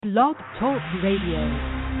Blog Talk Radio.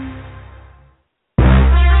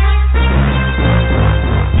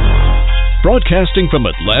 Broadcasting from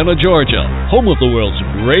Atlanta, Georgia, home of the world's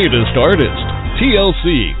greatest artists,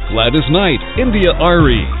 TLC, Gladys Knight, India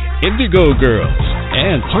Ari, Indigo Girls,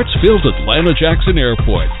 and Hartsfield Atlanta Jackson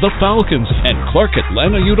Airport, the Falcons, and Clark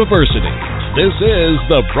Atlanta University. This is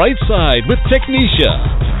The Bright Side with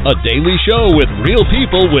Technisha, a daily show with real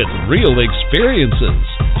people with real experiences.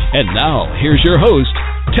 And now, here's your host,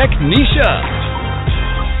 Technisha.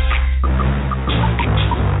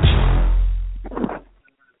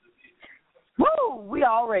 We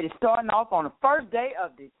already starting off on the first day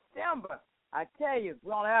of December. I tell you,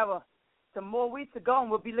 we're going to have some more weeks to go, and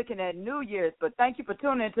we'll be looking at New Year's. But thank you for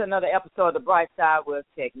tuning in to another episode of The Bright Side with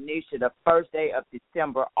Technisha, the first day of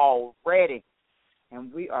December already.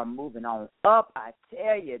 And we are moving on up. I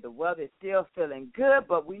tell you, the weather is still feeling good,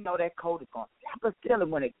 but we know that cold is going to slap us still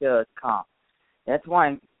when it does come. That's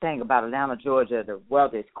one thing about Atlanta, Georgia. The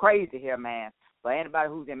weather is crazy here, man. But anybody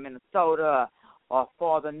who's in Minnesota or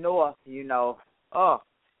farther north, you know,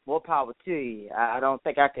 more power to you. I don't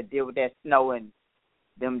think I could deal with that snow and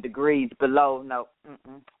them degrees below. No,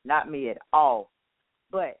 not me at all.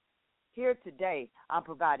 But here today, I'm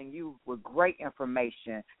providing you with great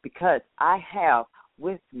information because I have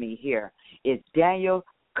with me here is Danielle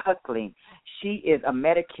Kunkle. She is a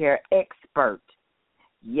Medicare expert.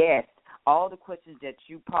 Yes, all the questions that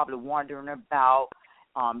you probably wondering about,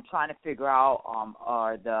 trying to figure out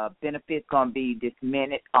are the benefits going to be this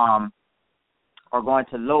minute, are going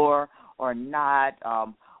to lower or not,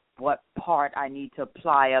 what part I need to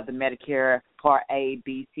apply of the Medicare, Part A,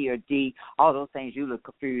 B, C, or D. All those things usually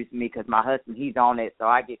confuse me because my husband, he's on it, so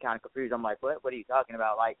I get kind of confused. I'm like, what are you talking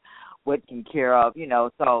about? Like, what can care of, you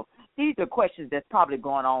know? So these are questions that's probably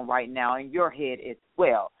going on right now in your head as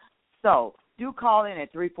well. So do call in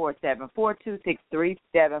at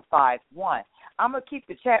 347-426-3751. I'm going to keep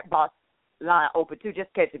the chat box line open, too, just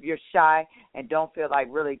in case if you're shy and don't feel like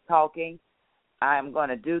really talking. I'm going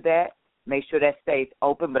to do that. Make sure that stays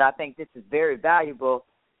open. But I think this is very valuable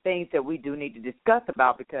things that we do need to discuss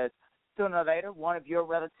about because sooner or later, one of your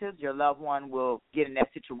relatives, your loved one, will get in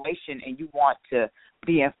that situation and you want to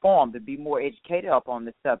be informed, to be more educated up on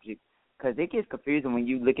the subject because it gets confusing when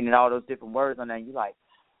you're looking at all those different words on there and you're like,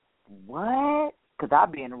 what? Because I'll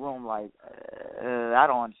be in the room like, I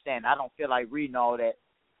don't understand. I don't feel like reading all that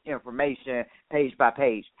information page by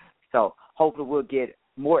page. So hopefully we'll get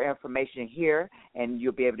more information here, and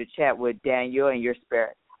you'll be able to chat with Danielle in your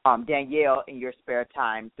spare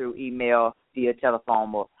time through email, via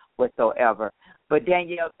telephone, or whatsoever. But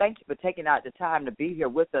Danielle, thank you for taking out the time to be here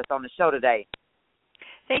with us on the show today.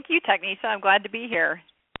 Thank you, Technisha. I'm glad to be here.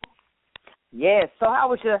 Yes. So how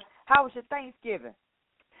was your Thanksgiving?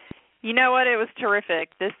 You know what? It was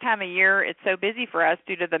terrific. This time of year, it's so busy for us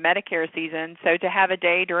due to the Medicare season. So to have a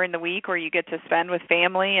day during the week where you get to spend with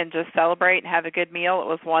family and just celebrate and have a good meal, it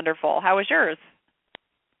was wonderful. How was yours?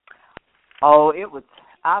 Oh,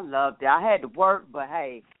 I loved it. I had to work, but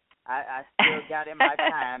hey, I still got in my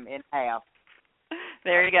time in half.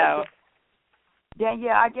 There you go.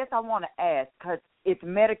 Danielle, I guess I want to ask, because it's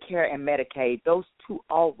Medicare and Medicaid. Those two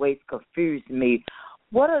always confuse me.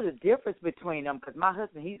 What are the difference between them? Because my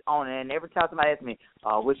husband, he's on it, and every time somebody asks me,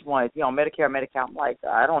 which one is he on, Medicare or Medicaid, I'm like,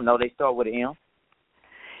 I don't know. They start with an M.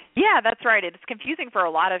 Yeah, that's right. It's confusing for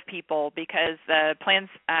a lot of people because the plans,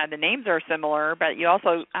 the names are similar, but you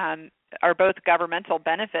also are both governmental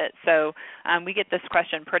benefits. So we get this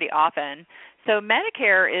question pretty often. So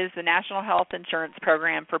Medicare is the national health insurance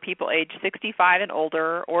program for people aged 65 and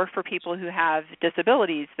older or for people who have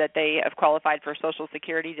disabilities that they have qualified for Social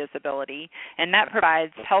Security disability, and that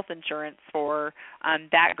provides health insurance for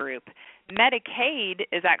that group. Medicaid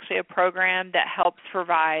is actually a program that helps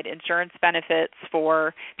provide insurance benefits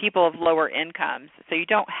for people of lower incomes. So you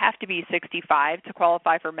don't have to be 65 to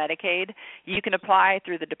qualify for Medicaid. You can apply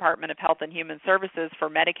through the Department of Health and Human Services for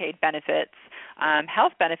Medicaid benefits.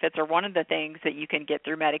 Health benefits are one of the things that you can get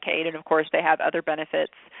through Medicaid, and of course they have other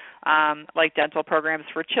benefits like dental programs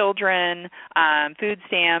for children, food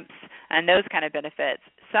stamps, and those kind of benefits.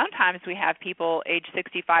 Sometimes we have people age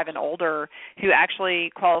 65 and older who actually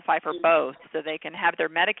qualify for both, so they can have their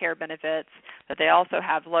Medicare benefits, but they also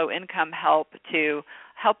have low-income help to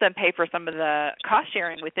help them pay for some of the cost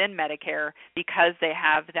sharing within Medicare because they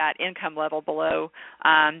have that income level below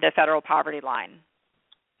the federal poverty line.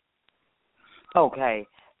 Okay.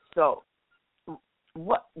 So,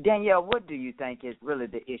 Danielle, what do you think is really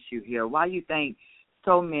the issue here? Why do you think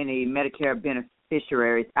so many Medicare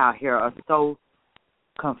beneficiaries out here are so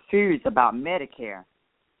confused about Medicare?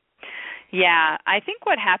 Yeah, I think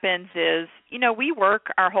what happens is, we work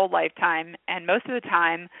our whole lifetime, and most of the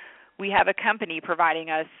time we have a company providing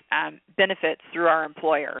us benefits through our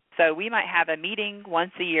employer. So we might have a meeting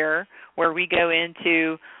once a year where we go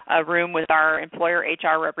into a room with our employer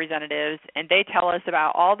HR representatives, and they tell us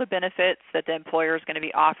about all the benefits that the employer is going to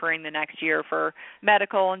be offering the next year for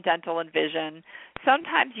medical and dental and vision.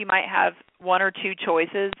 Sometimes you might have one or two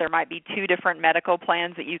choices. There might be two different medical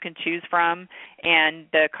plans that you can choose from, and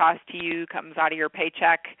the cost to you comes out of your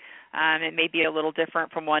paycheck. It may be a little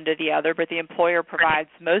different from one to the other, but the employer provides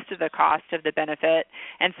most of the cost of the benefit.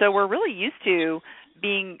 And so we're really used to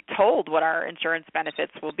being told what our insurance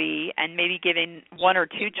benefits will be and maybe giving one or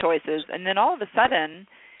two choices. And then all of a sudden,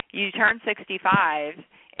 you turn 65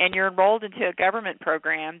 and you're enrolled into a government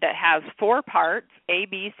program that has 4 parts, A,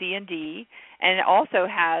 B, C, and D, and it also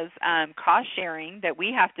has cost sharing that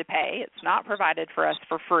we have to pay. It's not provided for us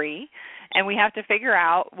for free, and we have to figure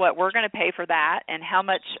out what we're going to pay for that and how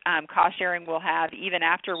much cost sharing we'll have even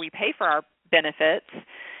after we pay for our benefits.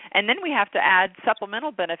 And then we have to add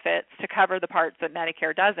supplemental benefits to cover the parts that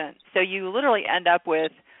Medicare doesn't. So you literally end up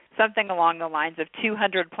with something along the lines of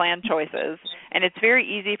 200 plan choices, and it's very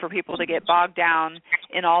easy for people to get bogged down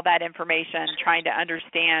in all that information, trying to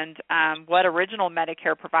understand what original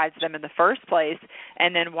Medicare provides them in the first place,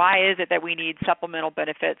 and then why is it that we need supplemental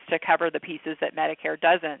benefits to cover the pieces that Medicare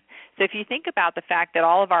doesn't. So if you think about the fact that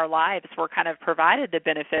all of our lives we're kind of provided the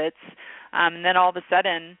benefits, and then all of a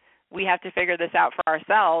sudden we have to figure this out for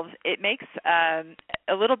ourselves, it makes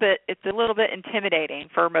it's a little bit intimidating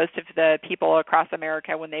for most of the people across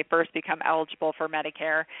America when they first become eligible for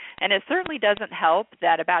Medicare. And it certainly doesn't help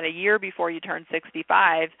that about a year before you turn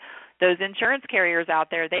 65, those insurance carriers out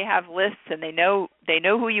there, they have lists and they know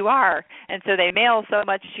who you are. And so they mail so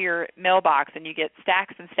much to your mailbox, and you get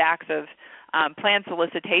stacks and stacks of plan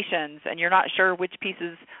solicitations, and you're not sure which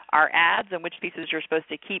pieces are ads and which pieces you're supposed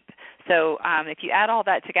to keep. So if you add all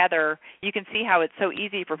that together, you can see how it's so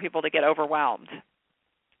easy for people to get overwhelmed.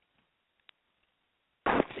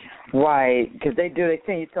 Right, because they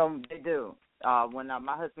send you so much, they do. When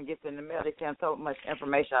my husband gets in the mail, they send so much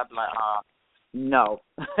information, I'm like, no.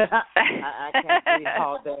 I can't see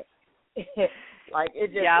all that. Like, it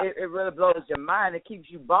just, it really blows your mind. It keeps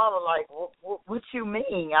you bothered, like, what you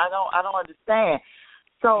mean? I don't understand.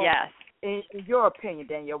 So, yes. In your opinion,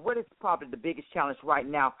 Danielle, what is probably the biggest challenge right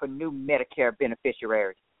now for new Medicare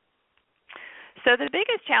beneficiaries? So the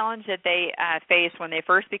biggest challenge that they face when they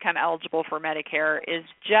first become eligible for Medicare is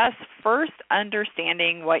just first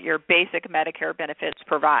understanding what your basic Medicare benefits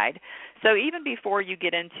provide. So even before you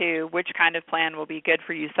get into which kind of plan will be good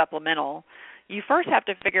for you supplemental, you first have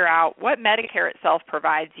to figure out what Medicare itself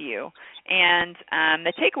provides you. And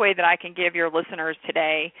the takeaway that I can give your listeners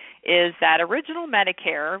today is that original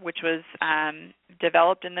Medicare, which was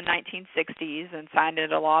developed in the 1960s and signed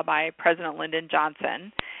into law by President Lyndon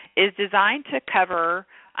Johnson, is designed to cover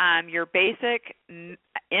your basic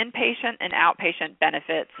inpatient and outpatient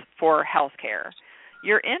benefits for health care.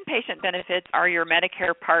 Your inpatient benefits are your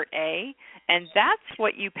Medicare Part A, and that's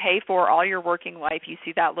what you pay for all your working life. You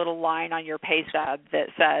see that little line on your pay stub that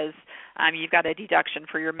says you've got a deduction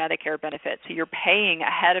for your Medicare benefits. So you're paying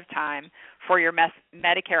ahead of time for your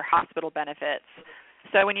Medicare hospital benefits.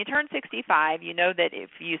 So when you turn 65, you know that if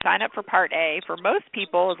you sign up for Part A, for most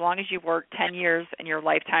people, as long as you've worked 10 years in your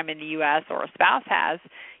lifetime in the U.S. or a spouse has,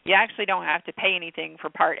 you actually don't have to pay anything for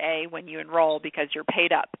Part A when you enroll because you're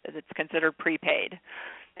paid up. It's considered prepaid.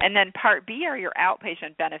 And then Part B are your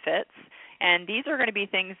outpatient benefits, and these are going to be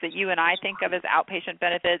things that you and I think of as outpatient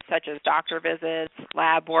benefits, such as doctor visits,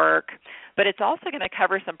 lab work, but it's also going to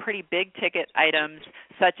cover some pretty big-ticket items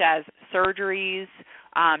such as surgeries,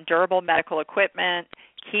 durable medical equipment,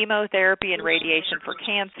 chemotherapy and radiation for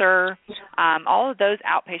cancer. All of those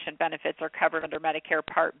outpatient benefits are covered under Medicare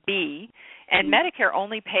Part B, and Medicare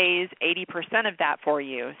only pays 80% of that for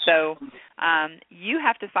you. So you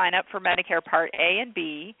have to sign up for Medicare Part A and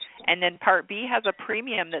B, and then Part B has a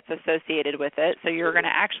premium that's associated with it, so you're going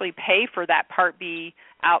to actually pay for that Part B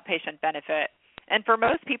outpatient benefit. And for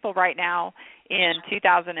most people right now in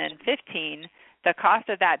 2015, the cost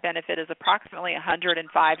of that benefit is approximately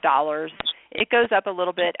 $105. It goes up a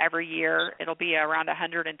little bit every year. It'll be around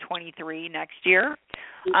 $123 next year.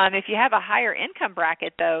 If you have a higher income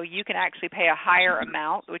bracket, though, you can actually pay a higher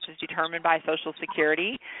amount, which is determined by Social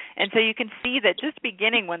Security. And so you can see that just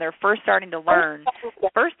beginning when they're first starting to learn,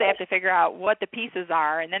 first they have to figure out what the pieces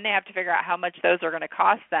are, and then they have to figure out how much those are going to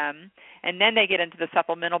cost them, and then they get into the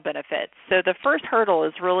supplemental benefits. So the first hurdle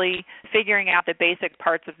is really figuring out the basic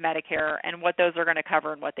parts of Medicare and what those are going to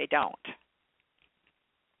cover and what they don't.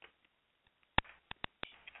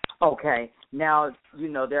 Okay. Now,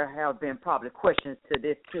 there have been probably questions to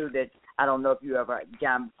this, too, that I don't know if you ever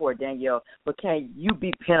gotten before, Danielle, but can you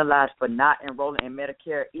be penalized for not enrolling in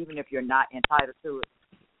Medicare even if you're not entitled to it?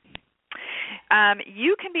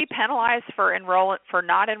 You can be penalized for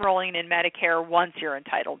not enrolling in Medicare once you're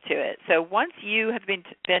entitled to it. So once you have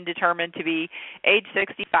been determined to be age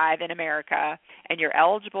 65 in America and you're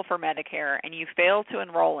eligible for Medicare and you fail to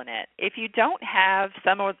enroll in it, if you don't have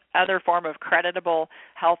some other form of creditable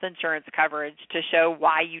health insurance coverage to show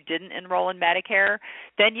why you didn't enroll in Medicare,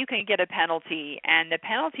 then you can get a penalty. And the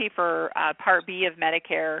penalty for Part B of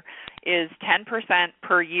Medicare is 10%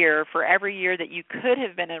 per year for every year that you could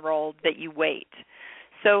have been enrolled that you wait.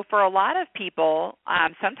 So for a lot of people,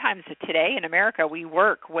 sometimes today in America, we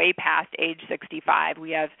work way past age 65.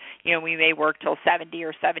 We have, we may work till 70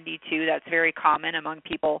 or 72. That's very common among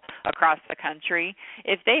people across the country.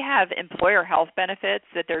 If they have employer health benefits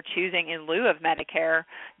that they're choosing in lieu of Medicare,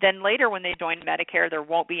 then later when they join Medicare, there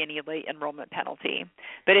won't be any late enrollment penalty.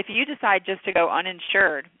 But if you decide just to go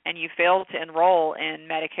uninsured and you fail to enroll in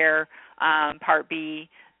Medicare Part B,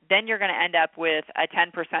 then you're going to end up with a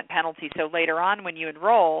 10% penalty. So later on when you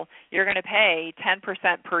enroll, you're going to pay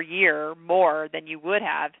 10% per year more than you would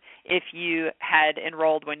have if you had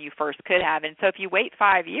enrolled when you first could have. And so if you wait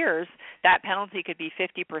 5 years, that penalty could be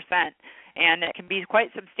 50%. And it can be quite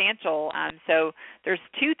substantial. So there's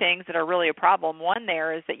two things that are really a problem. One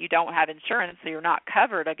there is that you don't have insurance, so you're not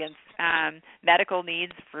covered against medical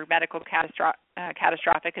needs for medical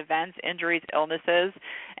catastrophic events, injuries, illnesses.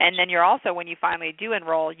 And then you're also, when you finally do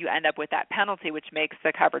enroll, you end up with that penalty, which makes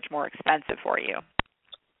the coverage more expensive for you.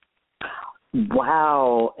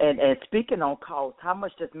 Wow. And speaking on cost, how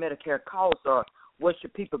much does Medicare cost, or what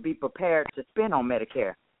should people be prepared to spend on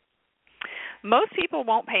Medicare? Most people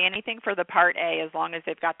won't pay anything for the Part A as long as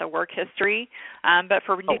they've got the work history. But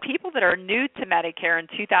for new people that are new to Medicare in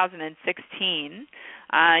 2016,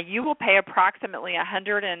 you will pay approximately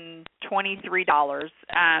 $123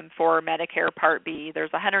 for Medicare Part B.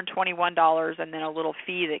 There's $121 and then a little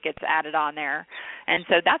fee that gets added on there. And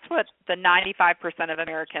so that's what the 95% of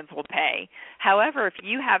Americans will pay. However, if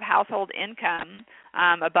you have household income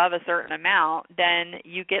above a certain amount, then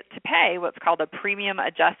you get to pay what's called a premium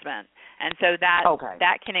adjustment. And so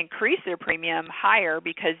that can increase your premium higher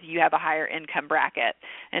because you have a higher income bracket.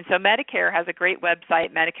 And so Medicare has a great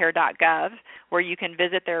website, medicare.gov, where you can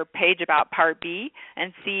visit their page about Part B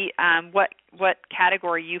and see what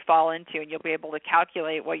category you fall into, and you'll be able to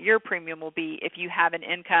calculate what your premium will be if you have an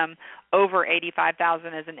income over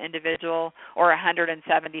 $85,000 as an individual or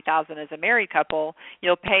 $170,000 as a married couple.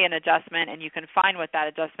 You'll pay an adjustment, and you can find what that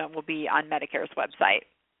adjustment will be on Medicare's website.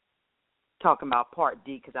 Talking about Part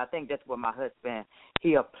D, because I think that's what my husband,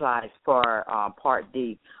 he applies for Part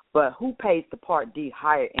D. But who pays the Part D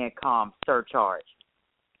higher income surcharge?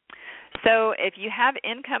 So if you have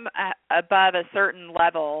income above a certain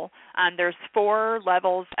level, there's 4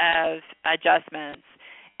 levels of adjustments.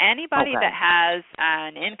 Anybody that has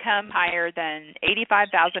an income higher than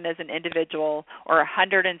 $85,000 as an individual or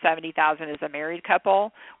 $170,000 as a married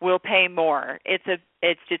couple will pay more. It's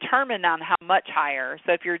determined on how much higher.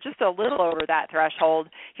 So if you're just a little over that threshold,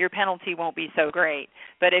 your penalty won't be so great.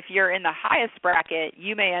 But if you're in the highest bracket,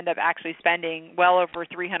 you may end up actually spending well over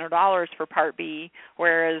 $300 for Part B,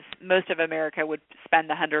 whereas most of America would spend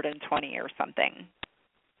 $120 or something.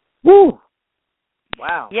 Woo!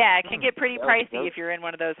 Wow. Yeah, it can get pretty pricey if you're in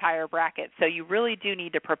one of those higher brackets. So you really do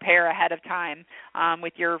need to prepare ahead of time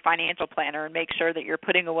with your financial planner and make sure that you're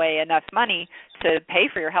putting away enough money to pay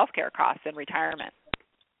for your health care costs in retirement.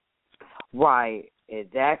 Right,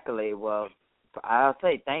 exactly. Well, I'll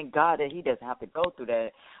say thank God that he doesn't have to go through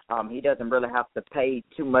that. He doesn't really have to pay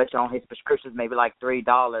too much on his prescriptions, maybe like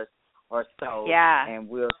 $3 or so. Yeah. And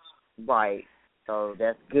right. So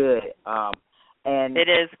that's good. And it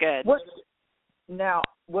is good. Now,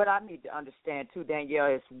 what I need to understand too, Danielle,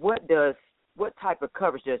 is what type of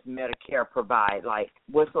coverage does Medicare provide? Like,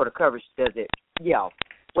 what sort of coverage does it? Yeah,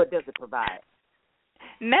 what does it provide?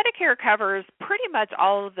 Medicare covers pretty much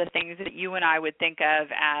all of the things that you and I would think of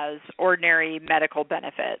as ordinary medical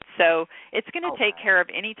benefits. So it's going to take care of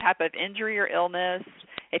any type of injury or illness.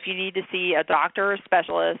 If you need to see a doctor or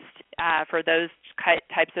specialist for those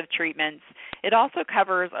types of treatments. It also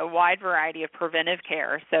covers a wide variety of preventive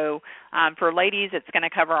care. So for ladies, it's going to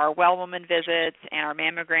cover our well woman visits and our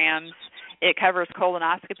mammograms. It covers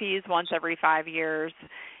colonoscopies once every 5 years.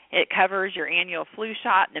 It covers your annual flu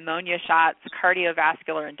shot, pneumonia shots,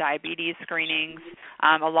 cardiovascular and diabetes screenings,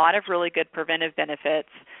 a lot of really good preventive benefits.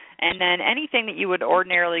 And then anything that you would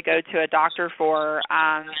ordinarily go to a doctor for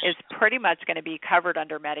is pretty much going to be covered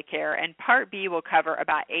under Medicare. And Part B will cover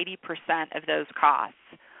about 80% of those costs.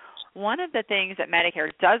 one of the things that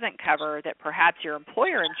Medicare doesn't cover that perhaps your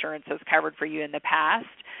employer insurance has covered for you in the past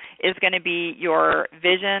is going to be your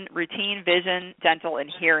vision, routine vision, dental, and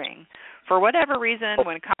hearing. For whatever reason,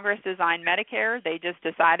 when Congress designed Medicare, they just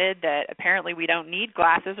decided that apparently we don't need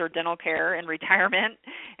glasses or dental care in retirement,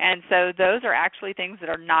 and so those are actually things that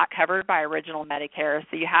are not covered by original Medicare,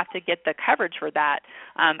 so you have to get the coverage for that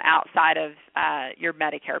outside of your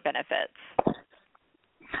Medicare benefits.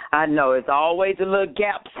 I know it's always a little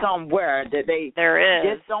gap somewhere that they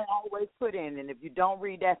just don't always put in, and if you don't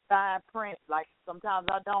read that fine print, like sometimes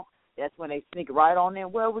I don't, that's when they sneak right on in.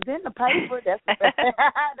 Well, it was in the paper. That's exactly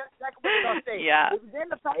what they're going to say. Yeah. It was in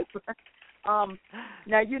the paper.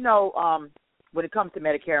 Now, you know, when it comes to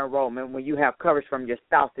Medicare enrollment, when you have coverage from your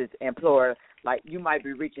spouse's employer, like you might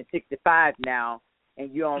be reaching 65 now and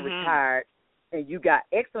you're on retired and you got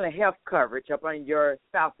excellent health coverage up on your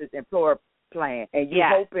spouse's employer plan, and you're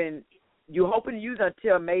hoping to use it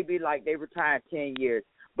until maybe like they retire in 10 years.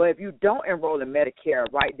 But if you don't enroll in Medicare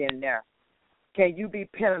right then and there, can you be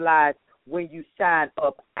penalized when you sign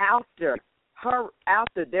up after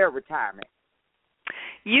their retirement?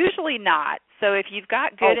 Usually not. So if you've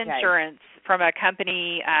got good insurance from a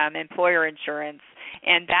company, employer insurance,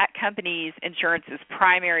 and that company's insurance is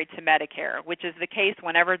primary to Medicare, which is the case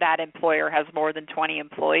whenever that employer has more than 20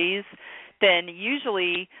 employees, then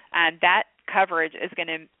usually that coverage is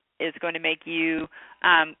going to make you,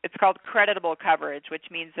 it's called creditable coverage, which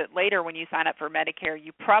means that later when you sign up for Medicare,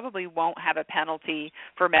 you probably won't have a penalty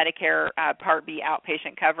for Medicare Part B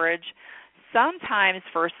outpatient coverage. Sometimes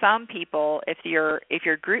for some people, if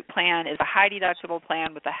your group plan is a high deductible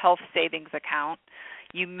plan with a health savings account,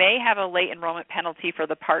 you may have a late enrollment penalty for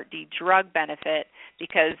the Part D drug benefit,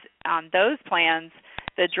 because on those plans,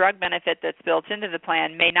 the drug benefit that's built into the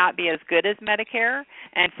plan may not be as good as Medicare,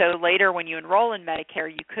 and so later when you enroll in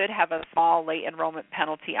Medicare, you could have a small late enrollment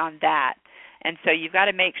penalty on that. And so you've got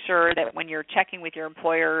to make sure that when you're checking with your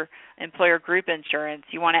employer group insurance,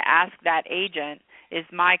 you want to ask that agent, is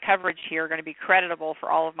my coverage here going to be creditable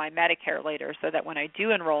for all of my Medicare later, so that when I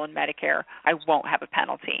do enroll in Medicare, I won't have a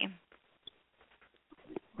penalty.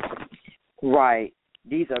 Right.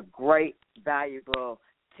 These are great, valuable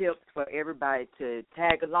tips for everybody to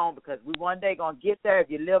tag along, because we one day going to get there. If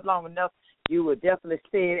you live long enough, you will definitely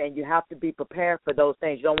see it, and you have to be prepared for those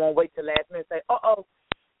things. You don't want to wait till last minute and say, uh-oh.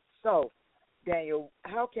 So, Danielle,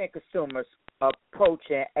 how can consumers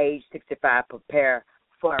approaching age 65 prepare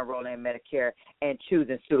for enrolling in Medicare and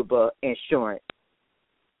choosing suitable insurance?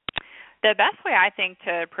 The best way, I think,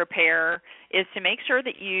 to prepare is to make sure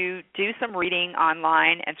that you do some reading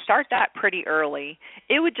online and start that pretty early.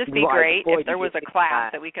 It would just be great if there was a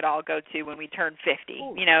class that we could all go to when we turn 50,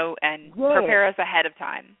 you know, and prepare us ahead of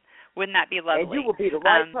time. Wouldn't that be lovely? And you would be the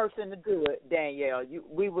right person to do it, Danielle. You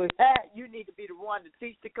need to be the one to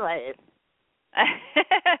teach the class.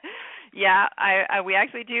 Yeah, we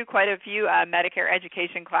actually do quite a few Medicare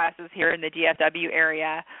education classes here in the DFW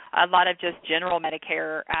area, a lot of just general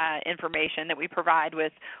Medicare information that we provide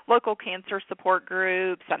with local cancer support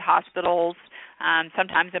groups at hospitals.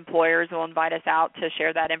 Sometimes employers will invite us out to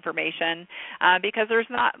share that information because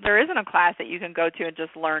there isn't a class that you can go to and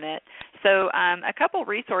just learn it. So a couple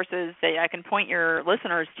resources that I can point your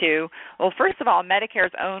listeners to. Well, first of all,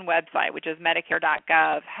 Medicare's own website, which is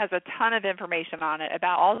medicare.gov, has a ton of information on it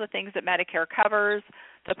about all the things that Medicare covers,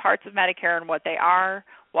 the parts of Medicare and what they are,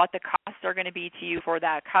 what the costs are going to be to you for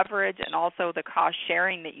that coverage, and also the cost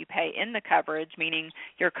sharing that you pay in the coverage, meaning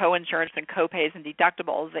your coinsurance and copays and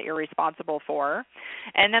deductibles that you're responsible for.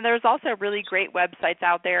 And then there's also really great websites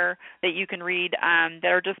out there that you can read that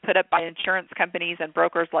are just put up by insurance companies and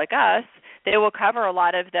brokers like us. They will cover a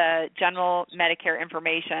lot of the general Medicare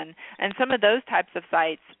information, and some of those types of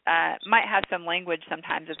sites might have some language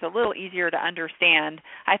sometimes. It's a little easier to understand.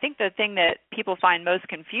 I think the thing that people find most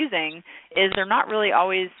confusing is they're not really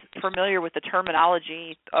always familiar with the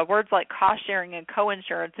terminology. Words like cost sharing and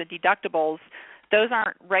coinsurance and deductibles, those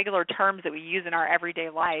aren't regular terms that we use in our everyday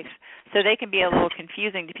life, so they can be a little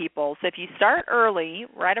confusing to people. So if you start early,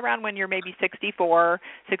 right around when you're maybe 64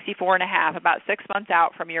 and a half, about 6 months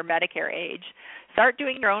out from your Medicare age, start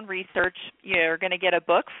doing your own research. You're going to get a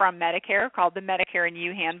book from Medicare called the Medicare and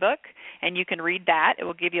You Handbook, and you can read that. It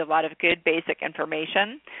will give you a lot of good basic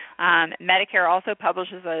information. Medicare also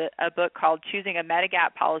publishes a book called Choosing a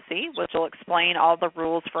Medigap Policy, which will explain all the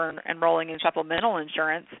rules for enrolling in supplemental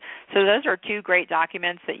insurance. So those are two great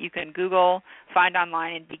documents that you can Google, find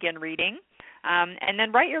online, and begin reading. And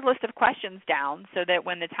then write your list of questions down so that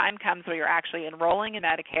when the time comes where you're actually enrolling in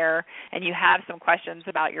Medicare and you have some questions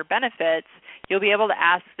about your benefits, you'll be able to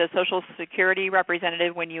ask the Social Security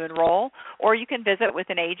representative when you enroll, or you can visit with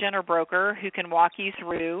an agent or broker who can walk you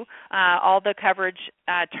through all the coverage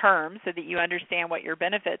terms so that you understand what your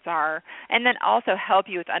benefits are, and then also help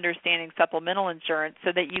you with understanding supplemental insurance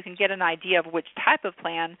so that you can get an idea of which type of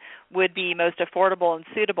plan would be most affordable and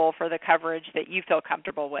suitable for the coverage that you feel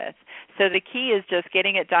comfortable with. So the key is just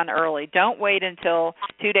getting it done early. Don't wait until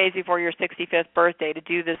 2 days before your 65th birthday to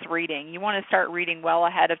do this reading. You want to start reading well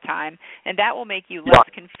ahead of time, and that will make you less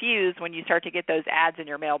confused when you start to get those ads in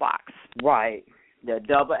your mailbox. Right. The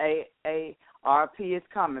AARP is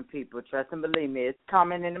coming, people. Trust and believe me, it's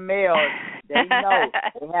coming in the mail. They know.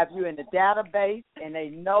 They have you in the database, and they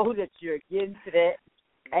know that you're getting to that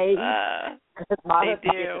age.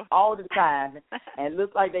 They do. All the time, and it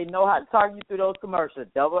looks like they know how to talk you through those commercials.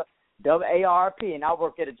 AARP, and I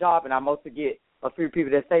work at a job, and I mostly get a few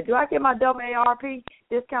people that say, do I get my AARP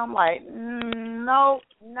discount? I'm like, no,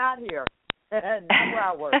 not here. Not where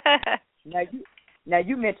I work. Now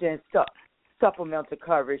you mentioned supplemental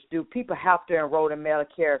coverage. Do people have to enroll in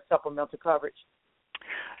Medicare supplemental coverage?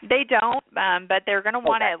 They don't, but they're going to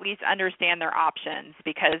want to at least understand their options,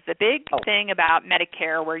 because the big thing about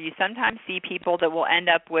Medicare, where you sometimes see people that will end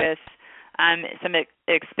up with some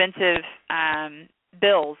expensive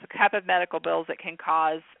bills, a cup of medical bills that can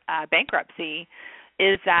cause bankruptcy,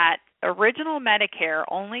 is that original Medicare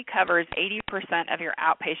only covers 80% of your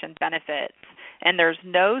outpatient benefits, and there's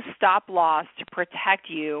no stop loss to protect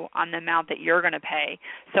you on the amount that you're going to pay.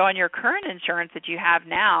 So on your current insurance that you have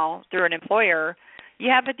now through an employer, you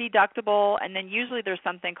have a deductible, and then usually there's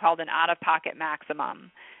something called an out-of-pocket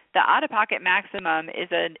maximum. The out-of-pocket maximum is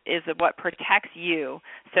what protects you.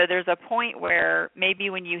 So there's a point where maybe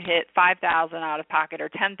when you hit $5,000 out-of-pocket or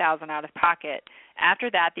 $10,000 out-of-pocket,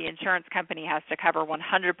 after that the insurance company has to cover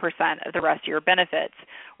 100% of the rest of your benefits.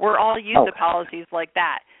 We're all used to policies like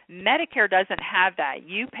that. Medicare doesn't have that.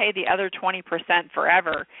 You pay the other 20%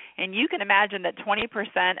 forever, and you can imagine that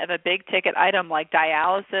 20% of a big-ticket item like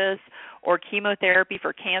dialysis or chemotherapy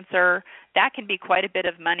for cancer, that can be quite a bit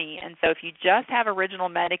of money. And so if you just have original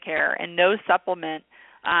Medicare and no supplement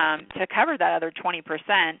to cover that other 20%,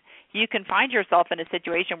 you can find yourself in a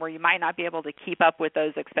situation where you might not be able to keep up with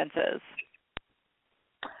those expenses.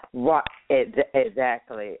 Right,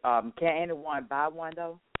 exactly. Can anyone buy one,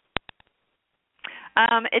 though?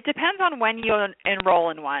 It depends on when you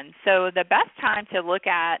enroll in one. So the best time to look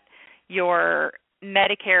at your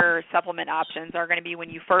Medicare supplement options are going to be when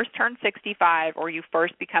you first turn 65 or you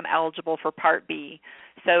first become eligible for Part B.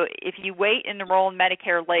 So if you wait and enroll in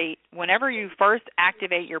Medicare late, whenever you first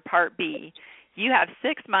activate your Part B, you have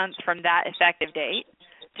 6 months from that effective date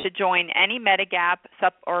to join any Medigap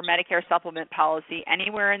or Medicare supplement policy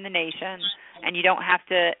anywhere in the nation, and you don't have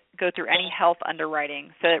to go through any health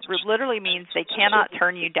underwriting. So it literally means they cannot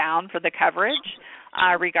turn you down for the coverage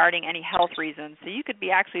regarding any health reasons. So you could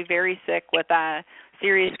be actually very sick with a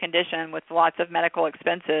serious condition with lots of medical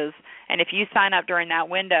expenses, and if you sign up during that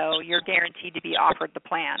window, you're guaranteed to be offered the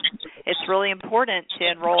plan. It's really important to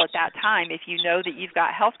enroll at that time if you know that you've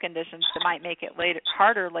got health conditions that might make it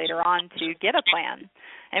harder later on to get a plan.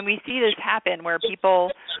 And we see this happen where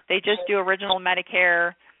people, they just do original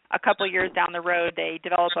Medicare. A couple of years down the road, they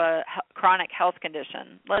develop a chronic health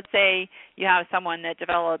condition. Let's say you have someone that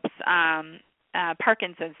develops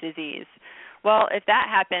Parkinson's disease. Well, if that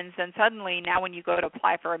happens, then suddenly now when you go to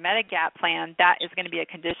apply for a Medigap plan, that is going to be a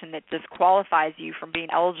condition that disqualifies you from being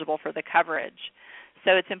eligible for the coverage.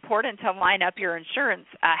 So it's important to line up your insurance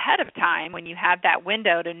ahead of time when you have that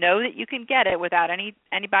window to know that you can get it without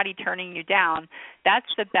anybody turning you down. That's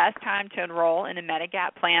the best time to enroll in a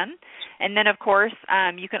Medigap plan. And then, of course,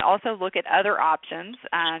 you can also look at other options.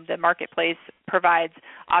 The marketplace provides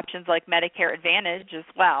options like Medicare Advantage as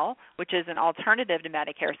well, which is an alternative to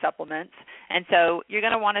Medicare supplements. And so you're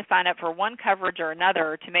going to want to sign up for one coverage or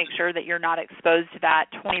another to make sure that you're not exposed to that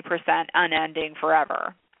 20% unending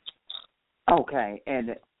forever. Okay,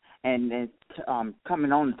 and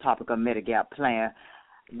coming on the topic of Medigap plan,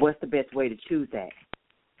 what's the best way to choose that?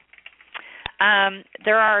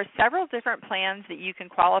 There are several different plans that you can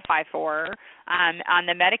qualify for. On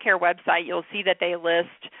the Medicare website, you'll see that they list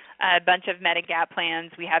a bunch of Medigap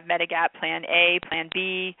plans. We have Medigap Plan A, Plan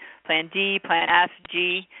B, Plan D, Plan F,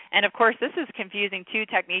 G. And, of course, this is confusing too,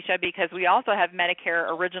 Technisha, because we also have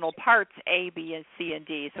Medicare Original Parts A, B, and C, and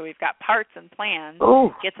D. So we've got parts and plans.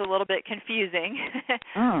 Ooh. Gets a little bit confusing.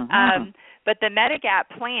 Mm-hmm. But the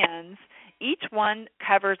Medigap plans, each one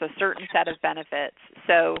covers a certain set of benefits.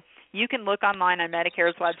 So you can look online on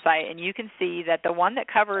Medicare's website, and you can see that the one that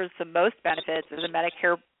covers the most benefits is a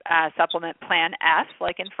Medicare Supplement Plan F,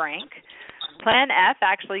 like in Frank. Plan F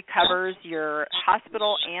actually covers your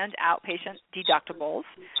hospital and outpatient deductibles,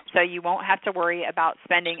 so you won't have to worry about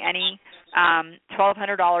spending any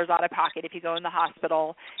 $1,200 out of pocket if you go in the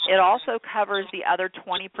hospital. It also covers the other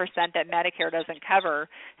 20% that Medicare doesn't cover,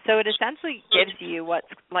 so it essentially gives you what's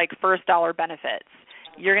like first dollar benefits.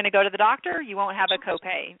 You're going to go to the doctor, you won't have a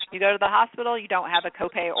copay. You go to the hospital, you don't have a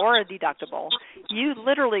copay or a deductible. You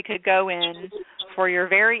literally could go in for your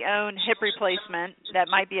very own hip replacement that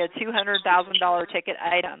might be a $200,000 ticket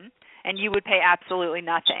item, and you would pay absolutely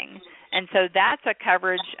nothing. And so that's a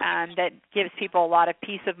coverage that gives people a lot of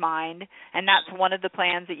peace of mind, and that's one of the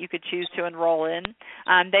plans that you could choose to enroll in.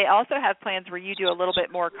 They also have plans where you do a little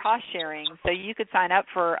bit more cost sharing. So you could sign up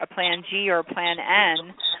for a Plan G or Plan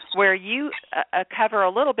N where you cover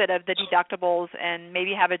a little bit of the deductibles and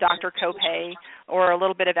maybe have a doctor copay or a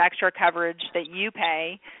little bit of extra coverage that you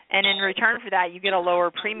pay, and in return for that you get a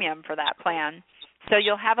lower premium for that plan. So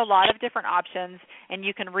you'll have a lot of different options, and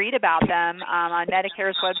you can read about them on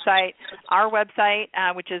Medicare's website. Our website,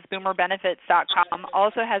 which is boomerbenefits.com,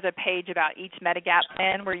 also has a page about each Medigap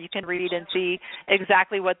plan where you can read and see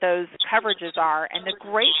exactly what those coverages are. And the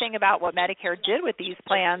great thing about what Medicare did with these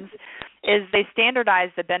plans is they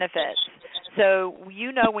standardized the benefits. So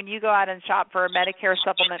you know when you go out and shop for a Medicare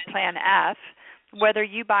Supplement Plan F, whether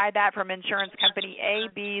you buy that from insurance company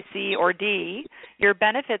A, B, C, or D, your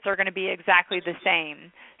benefits are going to be exactly the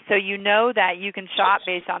same. So you know that you can shop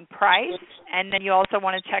based on price, and then you also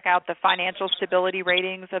want to check out the financial stability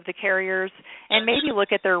ratings of the carriers and maybe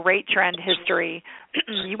look at their rate trend history.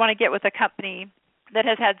 You want to get with a company that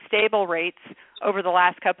has had stable rates over the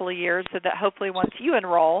last couple of years so that hopefully once you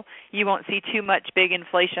enroll, you won't see too much big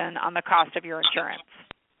inflation on the cost of your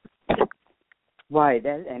insurance. Right,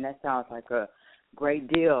 and that sounds like a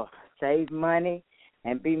great deal. Save money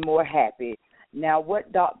and be more happy. Now,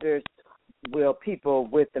 what doctors will people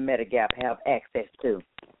with the Medigap have access to?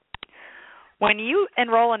 When you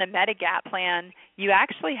enroll in a Medigap plan, you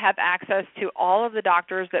actually have access to all of the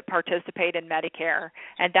doctors that participate in Medicare,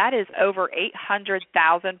 and that is over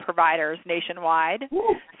 800,000 providers nationwide. Woo.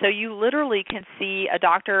 So you literally can see a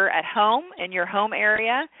doctor at home in your home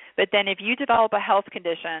area, but then if you develop a health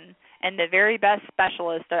condition and the very best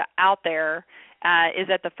specialist out there is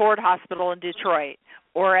at the Ford Hospital in Detroit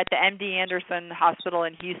or at the MD Anderson Hospital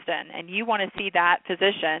in Houston, and you want to see that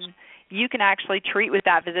physician, you can actually treat with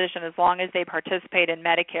that physician as long as they participate in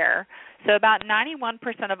Medicare. So about 91%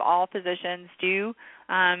 of all physicians do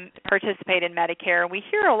participate in Medicare. We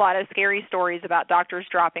hear a lot of scary stories about doctors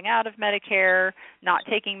dropping out of Medicare, not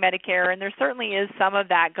taking Medicare, and there certainly is some of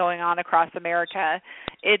that going on across America.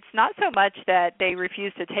 It's not so much that they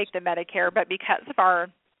refuse to take the Medicare, but because of our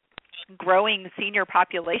growing senior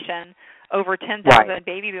population, over 10,000 right.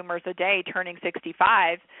 baby boomers a day turning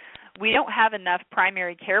 65, we don't have enough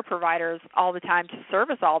primary care providers all the time to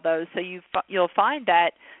service all those. So you'll find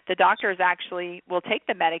that the doctors actually will take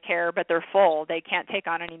the Medicare, but they're full. They can't take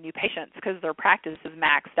on any new patients because their practice is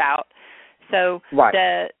maxed out. So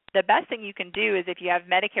right. the best thing you can do is if you have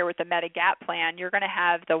Medicare with the Medigap plan, you're going to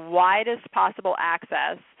have the widest possible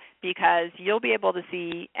access because you'll be able to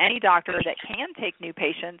see any doctor that can take new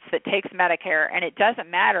patients that takes Medicare, and it doesn't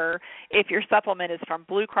matter if your supplement is from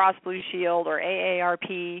Blue Cross Blue Shield or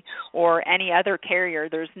AARP or any other carrier.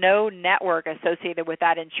 There's no network associated with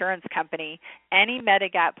that insurance company. Any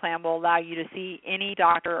Medigap plan will allow you to see any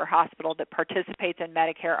doctor or hospital that participates in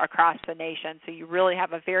Medicare across the nation, so you really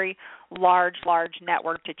have a very large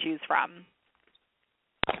network to choose from.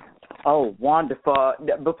 Oh, wonderful.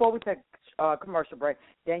 Before we take commercial break,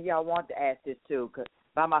 Danielle, I wanted to ask this too, because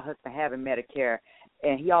by my husband having Medicare,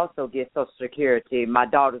 and he also gets Social Security. My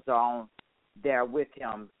daughters are on there with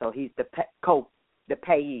him, so he's the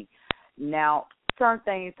payee. Now, certain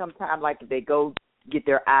things sometimes, like if they go get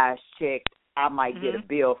their eyes checked, I might get a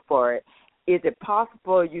bill for it. Is it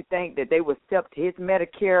possible you think that they would step to his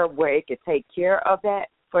Medicare where it could take care of that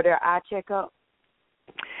for their eye checkup?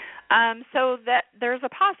 So that there's a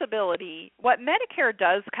possibility. What Medicare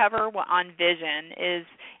does cover on vision is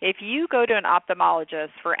if you go to an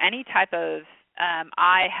ophthalmologist for any type of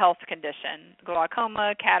eye health condition,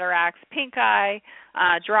 glaucoma, cataracts, pink eye,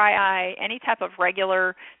 dry eye, any type of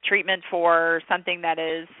regular treatment for something that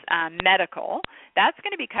is medical, that's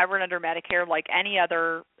going to be covered under Medicare like any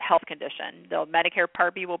other health condition. The Medicare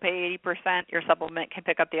Part B will pay 80%. Your supplement can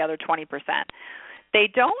pick up the other 20%. They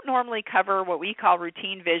don't normally cover what we call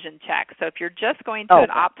routine vision checks. So if you're just going to an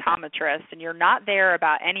optometrist and you're not there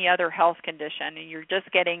about any other health condition and you're just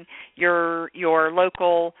getting your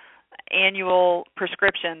local annual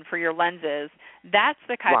prescription for your lenses, that's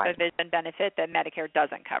the type Right. of vision benefit that Medicare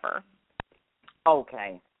doesn't cover.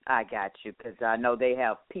 Okay, I got you, because I know they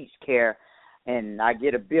have Peach Care, and I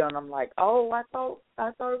get a bill, and I'm like, oh, I thought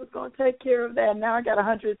it was going to take care of that. Now I got a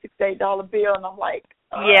 $168 bill, and I'm like,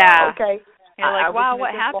 yeah. Okay. You're like, wow,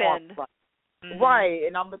 what misinformed. happened? Right,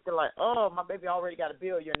 and I'm looking like, oh, my baby already got a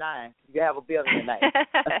bill. You're 9. You have a bill in your name.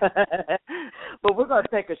 But we're going to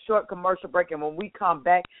take a short commercial break, and when we come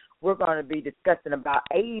back, we're going to be discussing about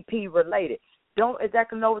AEP-related. Don't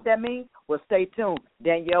exactly know what that means? Well, stay tuned.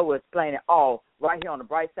 Danielle will explain it all right here on The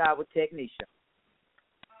Bright Side with Technisha.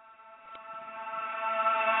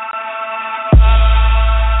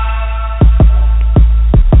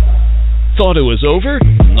 Thought it was over?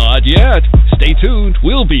 Not yet. Stay tuned.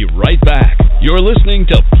 We'll be right back. You're listening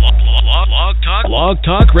to Blog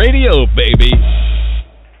Talk Radio, baby.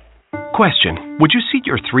 Question: would you seat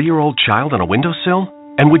your 3-year-old child on a windowsill?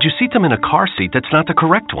 And would you seat them in a car seat that's not the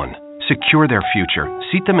correct one? Secure their future.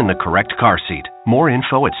 Seat them in the correct car seat. More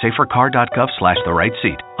info at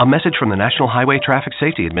safercar.gov/the-right-seat. A message from the National Highway Traffic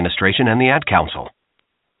Safety Administration and the Ad Council.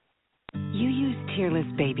 You use Tearless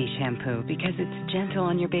Baby Shampoo because it's gentle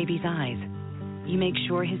on your baby's eyes. You make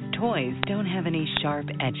sure his toys don't have any sharp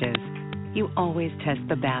edges. You always test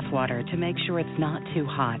the bathwater to make sure it's not too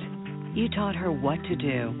hot. You taught her what to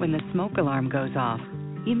do when the smoke alarm goes off.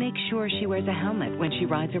 You make sure she wears a helmet when she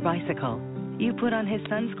rides her bicycle. You put on his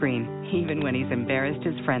sunscreen, even when he's embarrassed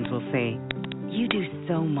his friends will see. You do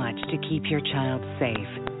so much to keep your child safe.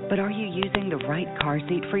 But are you using the right car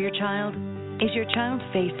seat for your child? Is your child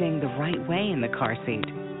facing the right way in the car seat?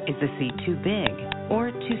 Is the seat too big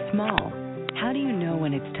or too small? How do you know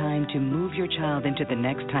when it's time to move your child into the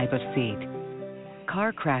next type of seat?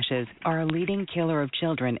 Car crashes are a leading killer of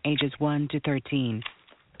children ages 1 to 13.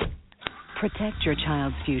 Protect your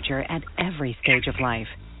child's future at every stage of life.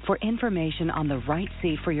 For information on the right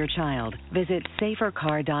seat for your child, visit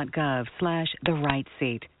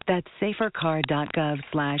safercar.gov/the-right-seat. That's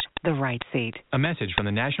safercar.gov/the-right-seat. A message from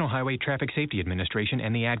the National Highway Traffic Safety Administration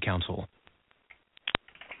and the Ad Council.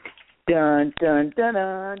 Dun, dun, dun,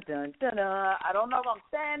 dun, dun, dun, dun. I don't know if I'm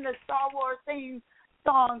saying the Star Wars theme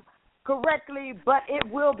song correctly, but it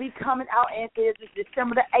will be coming out, and it is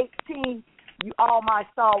December the 18th. You all my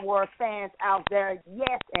Star Wars fans out there,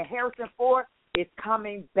 yes, and Harrison Ford is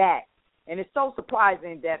coming back. And it's so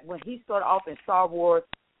surprising that when he started off in Star Wars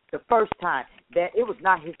the first time, that it was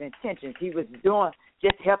not his intentions. He was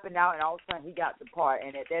just helping out, and all of a sudden he got the part.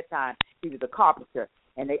 And at that time, he was a carpenter,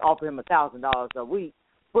 and they offered him $1,000 a week,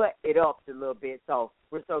 but it upped a little bit. So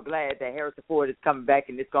we're so glad that Harrison Ford is coming back,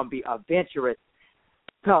 and it's going to be adventurous.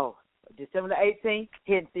 So December the 18th,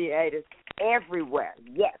 hitting theaters everywhere,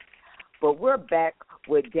 yes. But we're back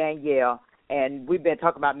with Danielle, and we've been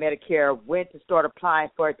talking about Medicare, when to start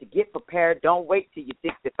applying for it, to get prepared. Don't wait till you're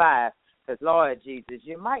 65, because, Lord Jesus,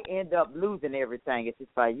 you might end up losing everything. It's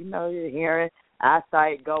just like, your hearing,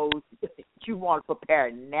 eyesight goes. You want to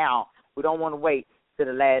prepare now. We don't want to wait to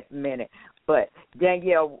the last minute. But,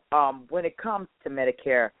 Danielle, when it comes to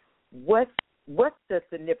Medicare, what's the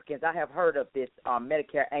significance? I have heard of this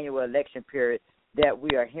Medicare annual election period that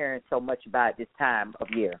we are hearing so much about this time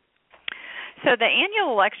of year. So the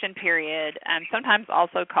annual election period, sometimes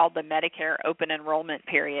also called the Medicare open enrollment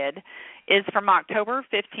period, is from October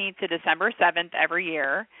 15th to December 7th every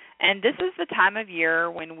year. And this is the time of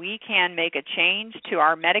year when we can make a change to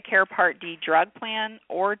our Medicare Part D drug plan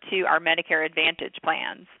or to our Medicare Advantage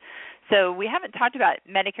plans. So we haven't talked about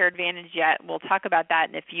Medicare Advantage yet. We'll talk about that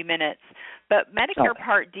in a few minutes. But Medicare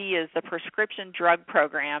Part D is the prescription drug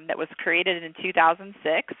program that was created in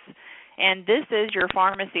 2006. And this is your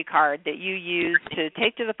pharmacy card that you use to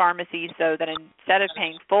take to the pharmacy so that instead of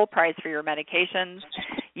paying full price for your medications,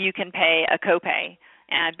 you can pay a copay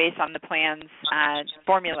based on the plan's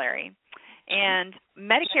formulary. And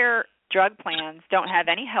Medicare drug plans don't have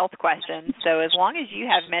any health questions, so as long as you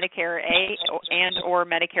have Medicare A and or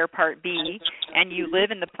Medicare Part B and you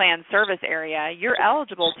live in the plan service area, you're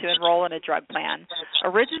eligible to enroll in a drug plan.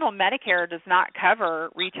 Original Medicare does not cover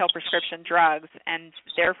retail prescription drugs, and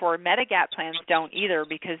therefore Medigap plans don't either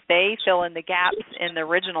because they fill in the gaps in the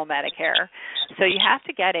original Medicare. So you have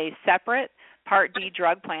to get a separate Part D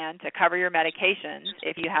drug plan to cover your medications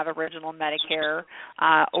if you have original Medicare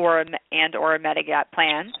or a Medigap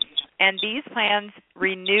plan. And these plans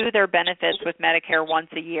renew their benefits with Medicare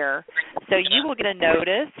once a year. So you will get a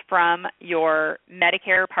notice from your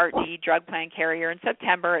Medicare Part D drug plan carrier in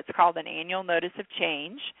September. It's called an annual notice of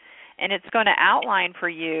change. And it's going to outline for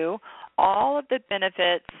you all of the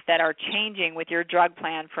benefits that are changing with your drug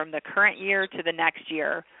plan from the current year to the next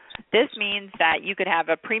year. This means that you could have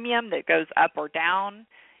a premium that goes up or down.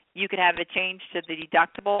 You could have a change to the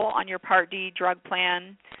deductible on your Part D drug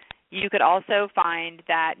plan. You could also find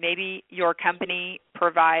that maybe your company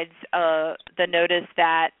provides the notice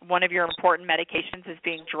that one of your important medications is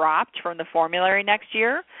being dropped from the formulary next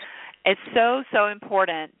year. It's so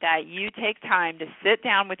important that you take time to sit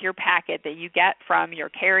down with your packet that you get from your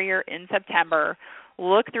carrier in September,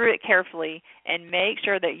 look through it carefully, and make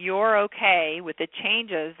sure that you're okay with the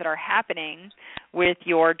changes that are happening with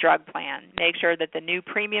your drug plan. Make sure that the new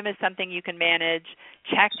premium is something you can manage.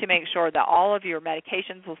 Check to make sure that all of your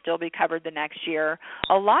medications will still be covered the next year.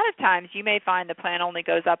 A lot of times you may find the plan only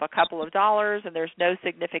goes up a couple of dollars and there's no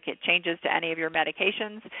significant changes to any of your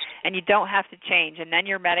medications, and you don't have to change. And then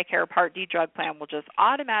your Medicare Part D drug plan will just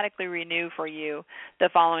automatically renew for you the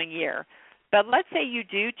following year. But let's say you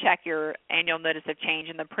do check your annual notice of change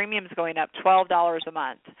and the premium is going up $12 a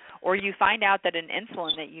month, or you find out that an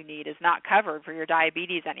insulin that you need is not covered for your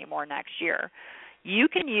diabetes anymore next year. You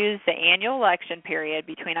can use the annual election period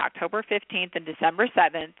between October 15th and December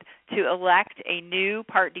 7th to elect a new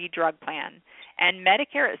Part D drug plan. And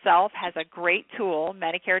Medicare itself has a great tool.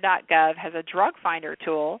 Medicare.gov has a drug finder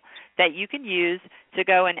tool that you can use to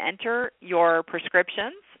go and enter your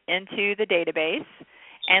prescriptions into the database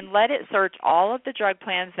and let it search all of the drug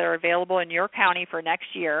plans that are available in your county for next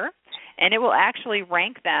year, and it will actually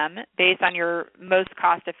rank them based on your most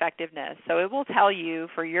cost effectiveness. So it will tell you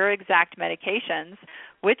for your exact medications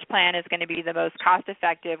which plan is going to be the most cost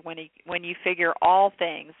effective when you figure all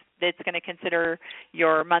things. It's going to consider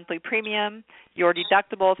your monthly premium, your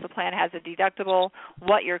deductible if the plan has a deductible,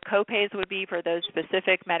 what your copays would be for those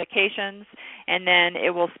specific medications, and then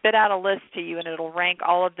it will spit out a list to you and it will rank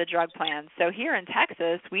all of the drug plans. So here in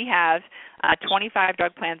Texas, we have 25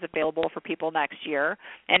 drug plans available for people next year,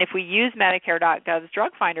 and if we use Medicare.gov's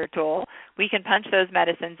drug finder tool, we can punch those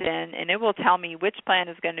medicines in and it will tell me which plan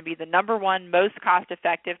is going to be the number one most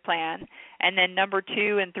cost-effective plan, and then number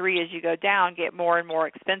 2 and 3 as you go down get more and more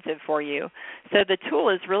expensive for you. So the tool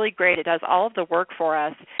is really great. It does all of the work for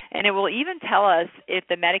us, and it will even tell us if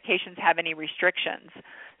the medications have any restrictions.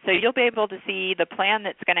 So you'll be able to see the plan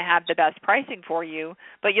that's going to have the best pricing for you,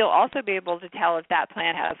 but you'll also be able to tell if that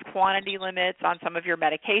plan has quantity limits on some of your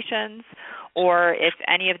medications or if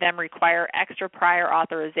any of them require extra prior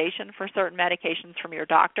authorization for certain medications from your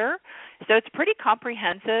doctor. So it's pretty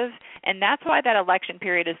comprehensive, and that's why that election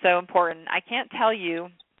period is so important. I can't tell you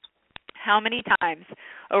how many times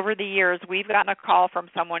over the years we've gotten a call from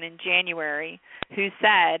someone in January who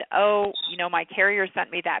said, my carrier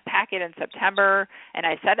sent me that packet in September and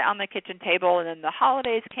I set it on the kitchen table and then the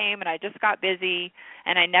holidays came and I just got busy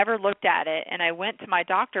and I never looked at it, and I went to my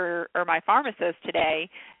doctor or my pharmacist today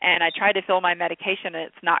and I tried to fill my medication and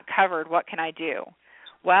it's not covered. What can I do?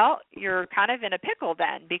 Well, you're kind of in a pickle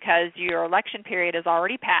then because your election period is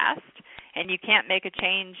already passed and you can't make a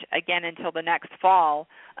change again until the next fall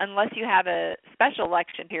unless you have a special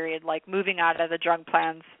election period like moving out of the drug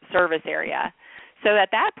plan's service area. So at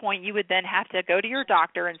that point, you would then have to go to your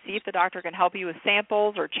doctor and see if the doctor can help you with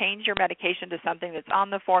samples or change your medication to something that's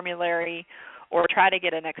on the formulary or try to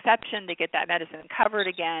get an exception to get that medicine covered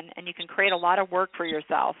again, and you can create a lot of work for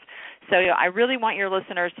yourself. So I really want your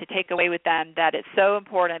listeners to take away with them that it's so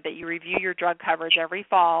important that you review your drug coverage every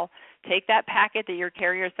fall. Take that packet that your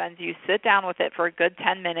carrier sends you, sit down with it for a good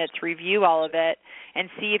 10 minutes, review all of it, and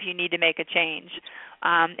see if you need to make a change.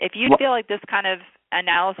 If you feel like this kind of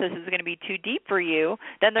analysis is going to be too deep for you,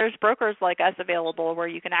 then there's brokers like us available where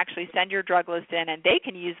you can actually send your drug list in and they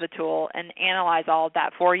can use the tool and analyze all of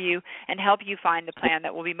that for you and help you find the plan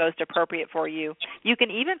that will be most appropriate for you. You can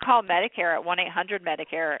even call Medicare at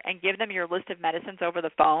 1-800-MEDICARE and give them your list of medicines over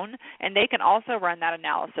the phone, and they can also run that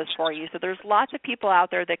analysis for you. So there's lots of people out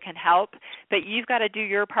there that can help, but you've got to do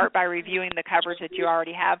your part by reviewing the coverage that you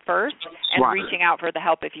already have first and reaching out for the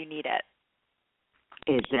help if you need it.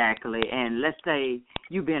 Exactly. And let's say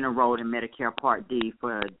you've been enrolled in Medicare Part D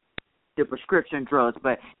for the prescription drugs,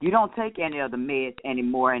 but you don't take any of the meds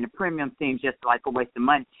anymore and the premium seems just like a waste of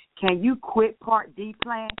money. Can you quit Part D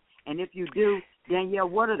plan? And if you do, Danielle,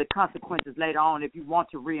 what are the consequences later on if you want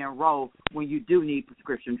to re-enroll when you do need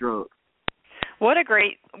prescription drugs? What a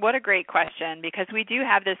great question, because we do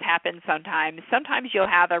have this happen sometimes. Sometimes you'll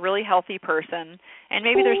have a really healthy person, and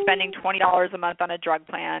maybe they're spending $20 a month on a drug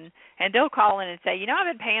plan, and they'll call in and say,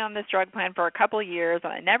 I've been paying on this drug plan for a couple of years,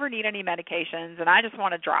 and I never need any medications, and I just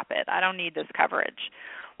want to drop it. I don't need this coverage.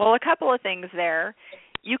 Well, a couple of things there.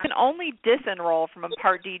 You can only disenroll from a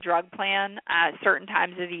Part D drug plan at certain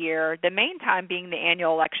times of the year, the main time being the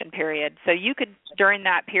annual election period. So you could, during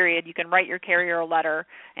that period, you can write your carrier a letter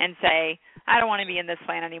and say, I don't want to be in this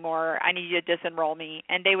plan anymore. I need you to disenroll me.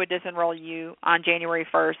 And they would disenroll you on January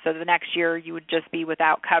 1st, so the next year you would just be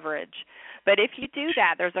without coverage. But if you do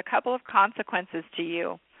that, there's a couple of consequences to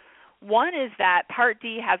you. One is that Part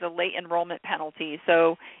D has a late enrollment penalty.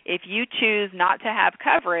 So if you choose not to have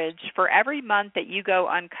coverage, for every month that you go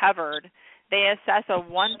uncovered, they assess a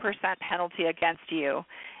 1% penalty against you.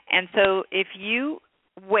 And so if you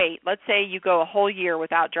wait, let's say you go a whole year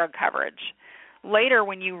without drug coverage, later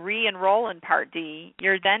when you re-enroll in Part D,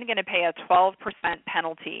 you're then going to pay a 12%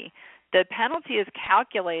 penalty. The penalty is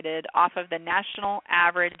calculated off of the national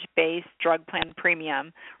average base drug plan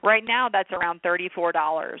premium. Right now that's around $34.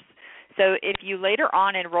 So if you later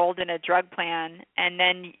on enrolled in a drug plan and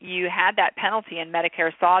then you had that penalty and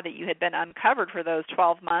Medicare saw that you had been uncovered for those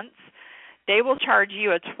 12 months, they will charge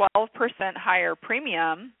you a 12% higher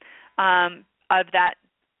premium of that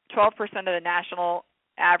 12% of the national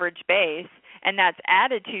average base, and that's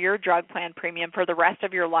added to your drug plan premium for the rest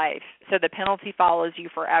of your life. So the penalty follows you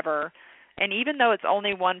forever. And even though it's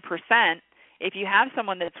only 1%, if you have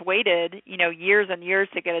someone that's waited, years and years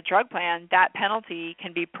to get a drug plan, that penalty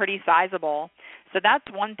can be pretty sizable. So that's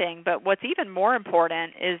one thing. But what's even more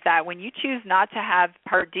important is that when you choose not to have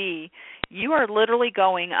Part D, you are literally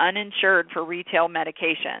going uninsured for retail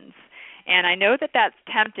medications. And I know that that's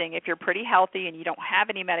tempting if you're pretty healthy and you don't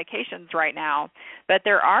have any medications right now, but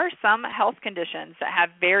there are some health conditions that have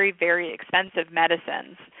very, very expensive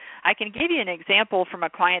medicines. I can give you an example from a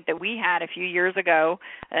client that we had a few years ago.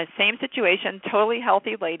 Same situation, totally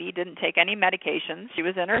healthy lady, didn't take any medications. She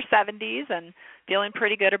was in her 70s and feeling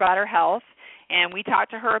pretty good about her health. And we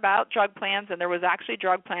talked to her about drug plans, and there was actually a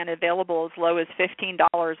drug plan available as low as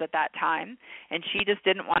 $15 at that time. And she just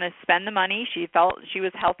didn't want to spend the money. She felt she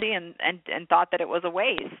was healthy and thought that it was a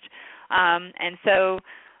waste. And so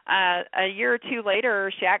a year or two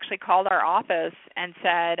later, she actually called our office and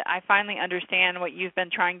said, I finally understand what you've been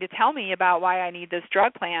trying to tell me about why I need this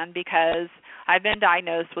drug plan, because I've been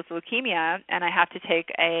diagnosed with leukemia and I have to take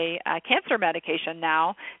a cancer medication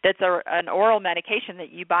now that's an oral medication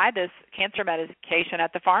that you buy this cancer medication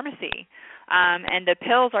at the pharmacy. And the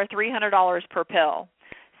pills are $300 per pill.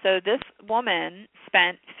 So this woman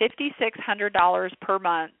spent $5,600 per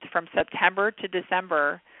month from September to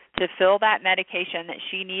December to fill that medication that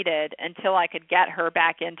she needed until I could get her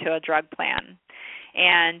back into a drug plan.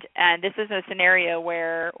 And this is a scenario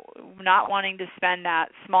where not wanting to spend that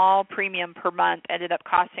small premium per month ended up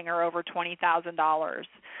costing her over $20,000.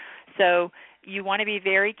 So you want to be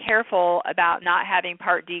very careful about not having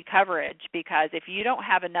Part D coverage, because if you don't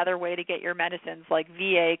have another way to get your medicines like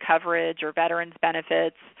VA coverage or veterans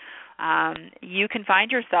benefits, you can find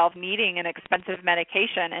yourself needing an expensive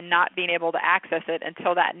medication and not being able to access it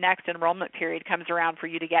until that next enrollment period comes around for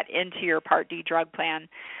you to get into your Part D drug plan.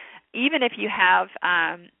 Even if you have,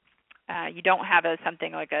 you don't have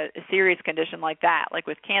something like a serious condition like that, like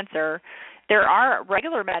with cancer, there are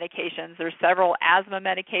regular medications. There's several asthma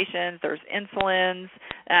medications. There's insulins.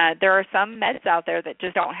 There are some meds out there that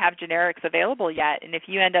just don't have generics available yet. And if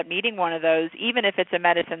you end up needing one of those, even if it's a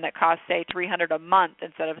medicine that costs, say, $300 a month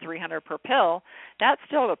instead of $300 per pill, that's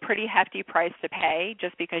still a pretty hefty price to pay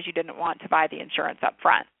just because you didn't want to buy the insurance up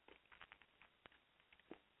front.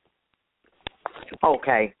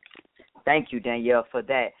 Okay. Thank you, Danielle, for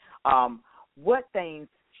that. What things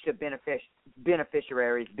should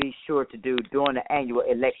beneficiaries be sure to do during the annual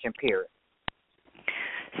election period?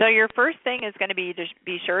 So your first thing is going to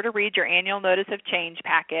be sure to read your annual notice of change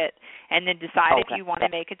packet and then decide if you want to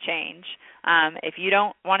make a change. If you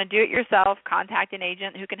don't want to do it yourself, contact an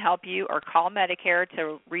agent who can help you, or call Medicare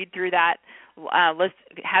to read through that list,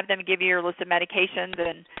 have them give you your list of medications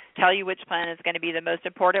and tell you which plan is going to be the most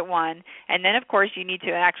important one. And then, of course, you need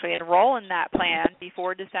to actually enroll in that plan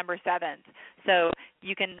before December 7th. So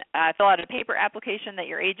you can fill out a paper application that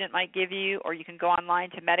your agent might give you, or you can go online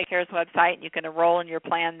to Medicare's website and you can enroll in your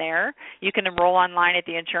plan there. You can enroll online at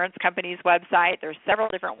the insurance company's website. There's several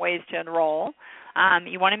different ways to enroll.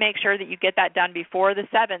 You want to make sure that you get that done before the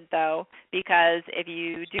 7th, though, because if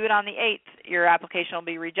you do it on the 8th, your application will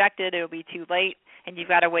be rejected. It will be too late, and you've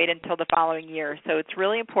got to wait until the following year. So it's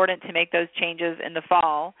really important to make those changes in the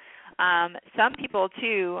fall. Some people,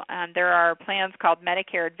 too, there are plans called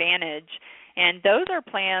Medicare Advantage, and those are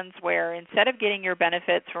plans where instead of getting your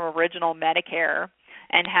benefits from original Medicare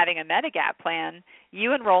and having a Medigap plan,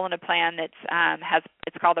 you enroll in a plan that's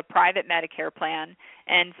it's called a private Medicare plan.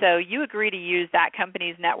 And so you agree to use that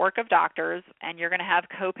company's network of doctors, and you're going to have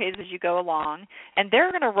copays as you go along, and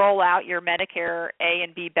they're going to roll out your Medicare A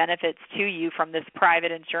and B benefits to you from this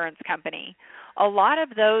private insurance company. A lot of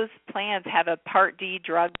those plans have a Part D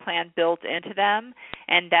drug plan built into them,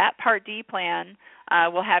 and that Part D plan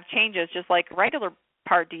will have changes just like regular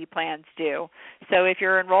Part D plans do. So if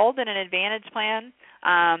you're enrolled in an Advantage plan,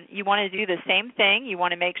 you want to do the same thing. You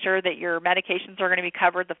want to make sure that your medications are going to be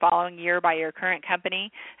covered the following year by your current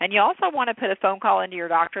company. And you also want to put a phone call into your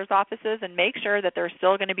doctor's offices and make sure that they're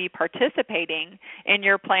still going to be participating in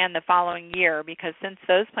your plan the following year, because since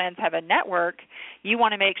those plans have a network, you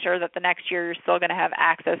want to make sure that the next year you're still going to have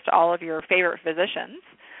access to all of your favorite physicians.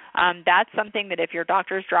 That's something that if your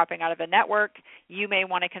doctor is dropping out of a network, you may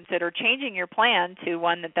want to consider changing your plan to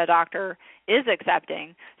one that the doctor is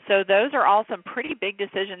accepting. So those are all some pretty big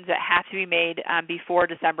decisions that have to be made before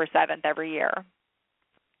December 7th every year.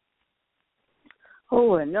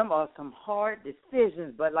 Oh, and them are some hard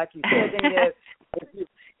decisions. But like you said, Danielle,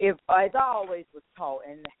 if as I always was taught,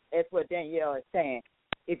 and that's what Danielle is saying,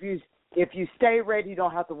 if you stay ready, you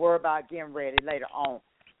don't have to worry about getting ready later on.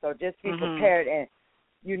 So just be prepared. And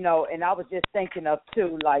and I was just thinking of,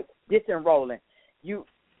 too, like disenrolling. You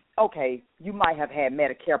might have had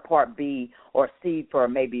Medicare Part B or C for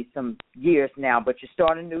maybe some years now, but you're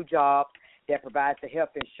starting a new job that provides the health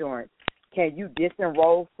insurance. Can you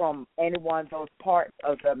disenroll from any one of those parts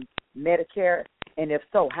of the Medicare? And if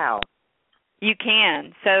so, how? You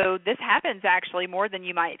can. So this happens actually more than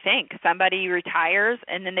you might think. Somebody retires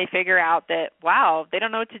and then they figure out that, wow, they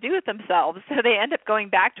don't know what to do with themselves. So they end up going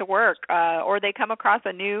back to work or they come across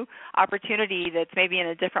a new opportunity that's maybe in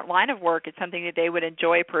a different line of work. It's something that they would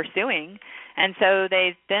enjoy pursuing. And so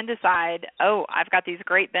they then decide, oh, I've got these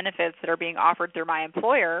great benefits that are being offered through my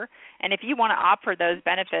employer. And if you want to opt for those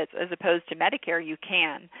benefits as opposed to Medicare, you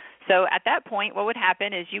can. So at that point, what would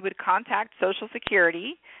happen is you would contact Social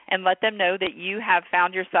Security and let them know that you have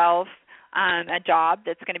found yourself a job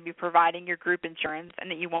that's going to be providing your group insurance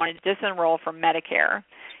and that you want to disenroll from Medicare.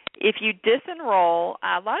 If you disenroll,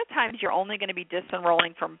 a lot of times you're only going to be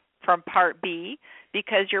disenrolling from Part B,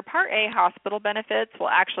 because your Part A hospital benefits will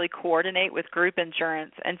actually coordinate with group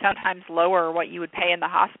insurance and sometimes lower what you would pay in the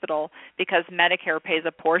hospital because Medicare pays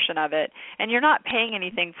a portion of it. And you're not paying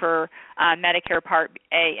anything for Medicare Part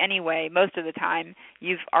A anyway. Most of the time,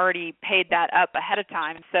 you've already paid that up ahead of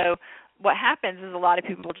time. So what happens is a lot of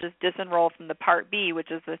people just disenroll from the Part B,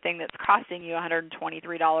 which is the thing that's costing you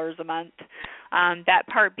 $123 a month. That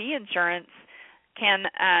Part B insurance can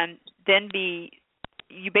then be,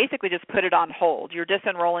 you basically just put it on hold. You're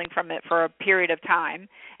disenrolling from it for a period of time.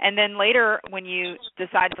 And then later when you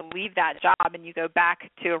decide to leave that job and you go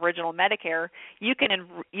back to original Medicare, you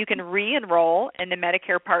can re-enroll in the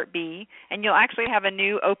Medicare Part B, and you'll actually have a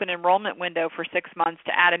new open enrollment window for 6 months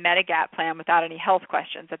to add a Medigap plan without any health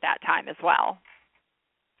questions at that time as well.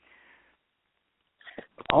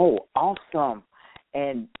 Oh, awesome.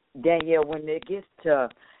 And Danielle, when it gets to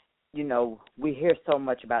we hear so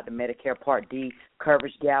much about the Medicare Part D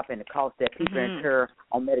coverage gap and the cost that people incur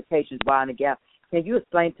on medications while in the gap. Can you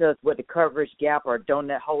explain to us what the coverage gap or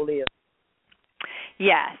donut hole is?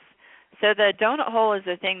 Yes. So the donut hole is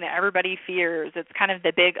the thing that everybody fears. It's kind of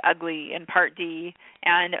the big ugly in Part D,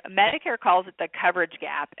 and Medicare calls it the coverage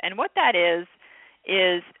gap. And what that is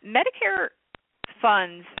Medicare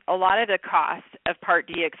funds a lot of the cost of Part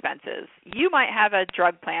D expenses. You might have a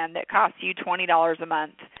drug plan that costs you $20 a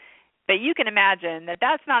month, but you can imagine that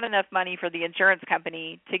that's not enough money for the insurance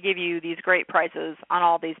company to give you these great prices on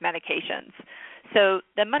all these medications. So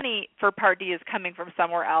the money for Part D is coming from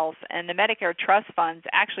somewhere else, and the Medicare trust funds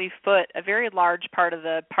actually foot a very large part of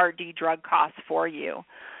the Part D drug costs for you.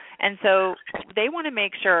 And so they want to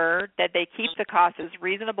make sure that they keep the cost as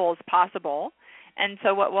reasonable as possible. And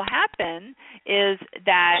so what will happen is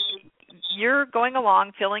that you're going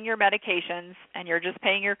along filling your medications and you're just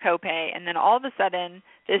paying your copay, and then all of a sudden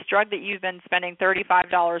this drug that you've been spending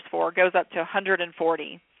 $35 for goes up to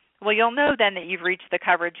 $140. Well, you'll know then that you've reached the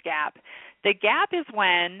coverage gap. The gap is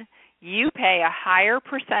when you pay a higher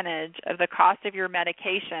percentage of the cost of your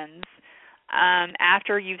medications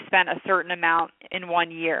after you've spent a certain amount in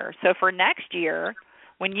 1 year. So for next year,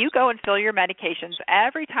 when you go and fill your medications,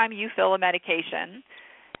 every time you fill a medication,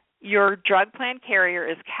 your drug plan carrier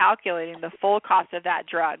is calculating the full cost of that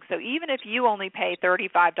drug. So even if you only pay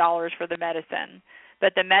 $35 for the medicine,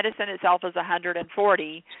 but the medicine itself is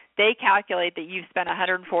 $140, they calculate that you've spent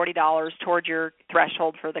 $140 towards your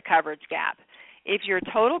threshold for the coverage gap. If your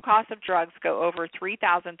total cost of drugs go over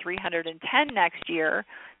 $3,310 next year,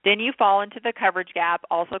 then you fall into the coverage gap,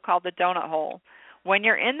 also called the donut hole. When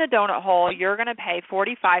you're in the donut hole, you're going to pay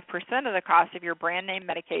 45% of the cost of your brand name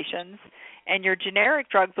medications, and your generic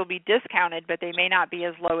drugs will be discounted, but they may not be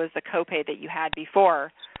as low as the copay that you had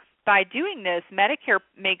before. By doing this, Medicare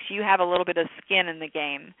makes you have a little bit of skin in the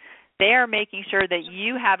game. They are making sure that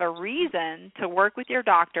you have a reason to work with your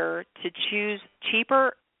doctor to choose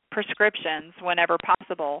cheaper prescriptions whenever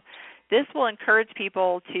possible. This will encourage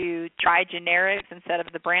people to try generics instead of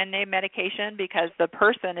the brand name medication because the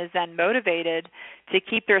person is then motivated to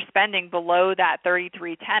keep their spending below that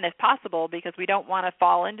 $33.10 if possible, because we don't want to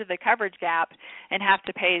fall into the coverage gap and have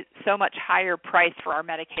to pay so much higher price for our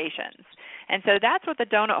medications. And so that's what the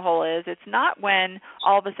donut hole is. It's not when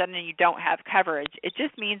all of a sudden you don't have coverage. It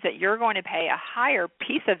just means that you're going to pay a higher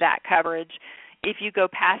piece of that coverage if you go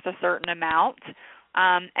past a certain amount.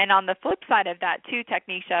 And on the flip side of that too,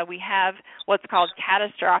 Technisha, we have what's called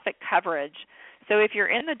catastrophic coverage. So if you're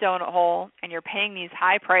in the donut hole and you're paying these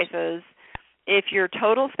high prices, if your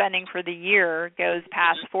total spending for the year goes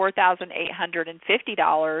past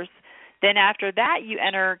 $4,850, then after that you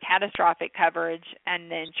enter catastrophic coverage, and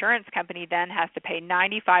the insurance company then has to pay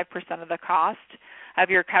 95% of the cost of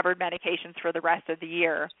your covered medications for the rest of the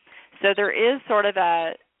year. So there is sort of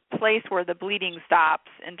a place where the bleeding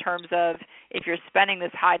stops in terms of if you're spending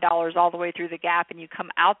this high dollars all the way through the gap and you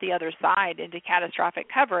come out the other side into catastrophic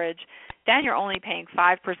coverage, then you're only paying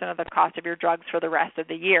 5% of the cost of your drugs for the rest of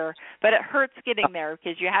the year. But it hurts getting there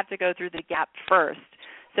because you have to go through the gap first.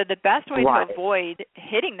 So the best way to avoid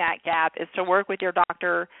hitting that gap is to work with your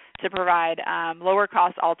doctor to provide lower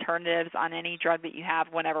cost alternatives on any drug that you have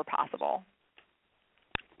whenever possible.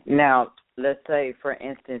 Now, let's say, for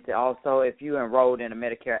instance, also if you enrolled in a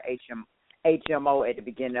Medicare HMO at the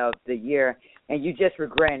beginning of the year and you just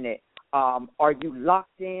regretting it, are you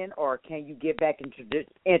locked in, or can you get back into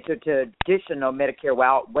traditional Medicare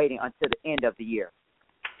without waiting until the end of the year?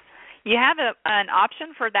 You have an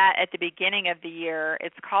option for that at the beginning of the year.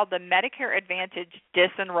 It's called the Medicare Advantage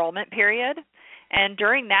disenrollment period. And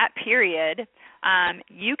during that period,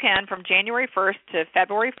 you can, from January 1st to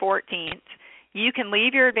February 14th, you can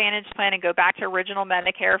leave your Advantage plan and go back to original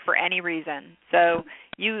Medicare for any reason. So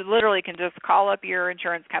you literally can just call up your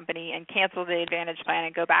insurance company and cancel the Advantage plan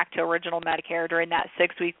and go back to original Medicare during that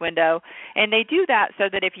 6-week window. And they do that so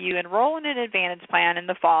that if you enroll in an Advantage plan in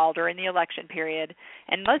the fall during the election period,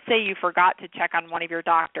 and let's say you forgot to check on one of your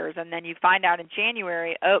doctors and then you find out in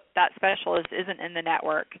January, oh, that specialist isn't in the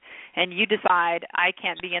network, and you decide, I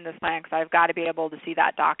can't be in this plan because I've got to be able to see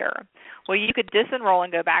that doctor. Well, you could disenroll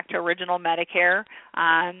and go back to original Medicare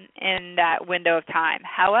in that window of time.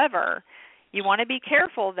 However, you want to be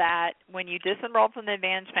careful that when you disenroll from the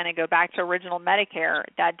Advantage plan and go back to original Medicare,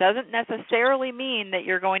 that doesn't necessarily mean that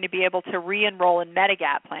you're going to be able to re-enroll in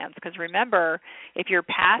Medigap plans. Because remember, if you're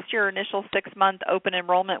past your initial 6-month open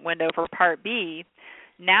enrollment window for Part B,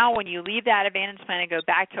 now when you leave that Advantage plan and go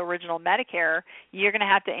back to original Medicare, you're going to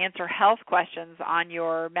have to answer health questions on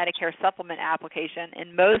your Medicare Supplement application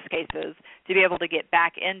in most cases to be able to get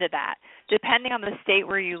back into that. Depending on the state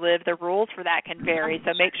where you live, the rules for that can vary,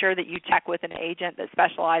 so make sure that you check with an agent that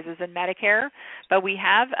specializes in Medicare. But we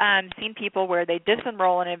have seen people where they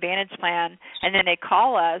disenroll an Advantage plan and then they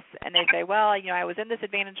call us and they say, well, I was in this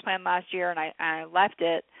Advantage plan last year and I left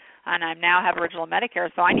it, and I now have original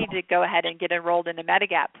Medicare, so I need to go ahead and get enrolled in a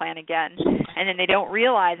Medigap plan again. And then they don't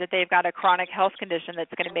realize that they've got a chronic health condition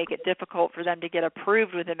that's going to make it difficult for them to get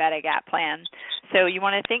approved with a Medigap plan. So you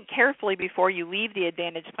want to think carefully before you leave the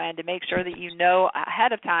Advantage plan to make sure that you know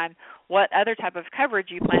ahead of time what other type of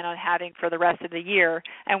coverage you plan on having for the rest of the year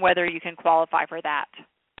and whether you can qualify for that.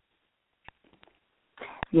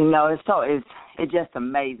 It's just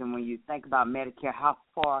amazing when you think about Medicare, how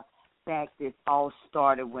far back this all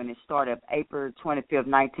started, when it started April 25th,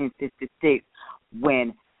 1966,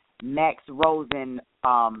 when Max Rosen,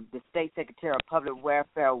 the State Secretary of Public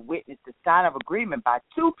Welfare, witnessed the sign of agreement by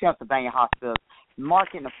 2 Pennsylvania hospitals,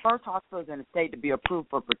 marking the first hospitals in the state to be approved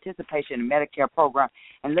for participation in the Medicare program.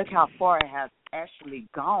 And look how far it has actually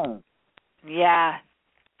gone. Yeah.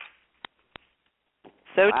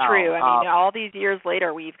 So true. I mean, all these years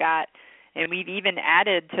later, we've even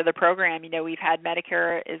added to the program. We've had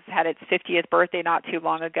Medicare has had its 50th birthday not too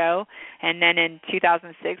long ago, and then in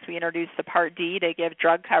 2006 we introduced the Part D to give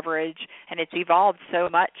drug coverage, and it's evolved so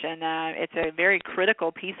much, and it's a very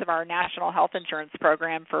critical piece of our national health insurance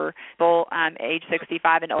program for people age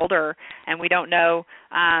 65 and older. And we don't know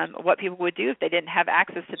what people would do if they didn't have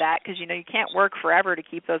access to that, because you can't work forever to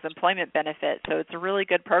keep those employment benefits. So it's a really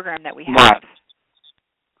good program that we have.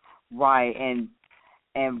 Right.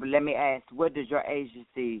 And let me ask, what does your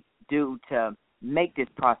agency do to make this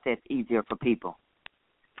process easier for people?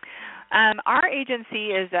 Our agency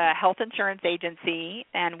is a health insurance agency,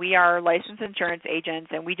 and we are licensed insurance agents,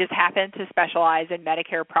 and we just happen to specialize in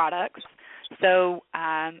Medicare products. So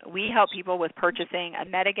we help people with purchasing a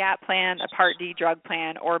Medigap plan, a Part D drug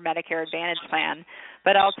plan, or Medicare Advantage plan.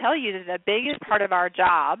 But I'll tell you that the biggest part of our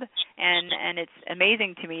job, and it's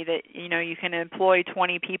amazing to me that, you know, you can employ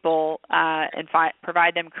 20 people and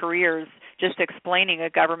provide them careers just explaining a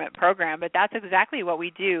government program, but that's exactly what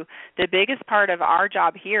we do. The biggest part of our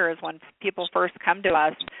job here is when people first come to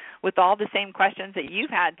us with all the same questions that you've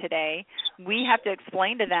had today, we have to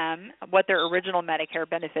explain to them what their original Medicare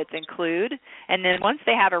benefits include, and then once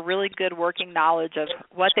they have a really good working knowledge of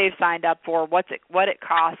what they've signed up for, what it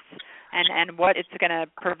costs, and what it's going to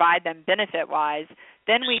provide them benefit-wise,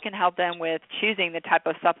 then we can help them with choosing the type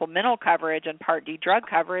of supplemental coverage and Part D drug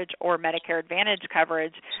coverage or Medicare Advantage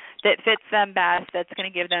coverage that fits them best, that's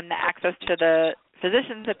going to give them the access to the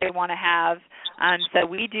physicians that they want to have. So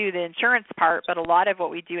we do the insurance part, but a lot of what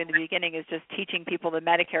we do in the beginning is just teaching people the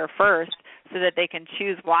Medicare first so that they can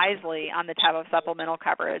choose wisely on the type of supplemental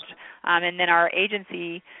coverage. And then our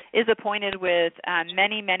agency is appointed with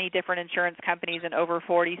many, many different insurance companies in over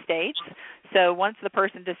 40 states. So once the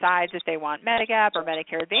person decides if they want Medigap or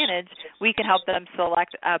Medicare Advantage, we can help them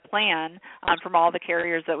select a plan from all the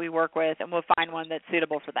carriers that we work with, and we'll find one that's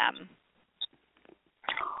suitable for them.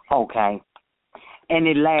 Okay.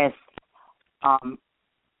 Any last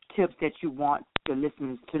tips that you want the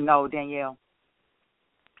listeners to know, Danielle?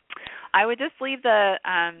 I would just leave the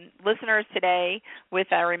listeners today with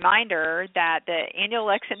a reminder that the annual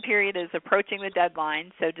election period is approaching the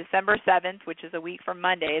deadline. So December 7th, which is a week from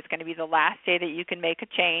Monday, is going to be the last day that you can make a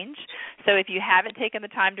change. So if you haven't taken the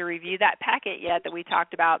time to review that packet yet that we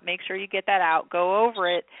talked about, make sure you get that out. Go over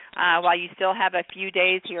it while you still have a few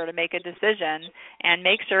days here to make a decision, and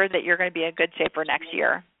make sure that you're going to be in good shape for next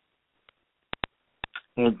year.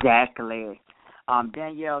 Exactly.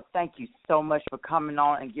 Danielle, thank you so much for coming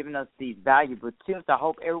on and giving us these valuable tips. I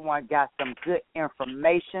hope everyone got some good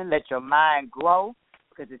information. Let your mind grow,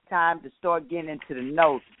 because it's time to start getting into the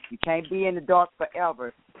know. You can't be in the dark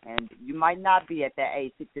forever, and you might not be at that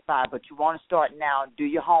age 65, but you want to start now. Do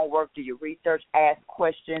your homework, do your research, ask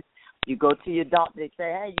questions. You go to your doctor, they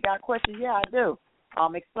say, hey, you got questions? Yeah, I do.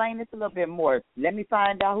 Explain this a little bit more. Let me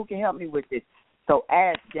find out who can help me with this. So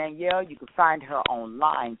ask Danielle. You can find her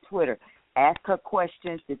online, Twitter. Ask her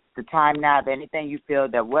questions. It's the time now of anything you feel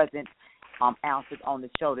that wasn't answered on the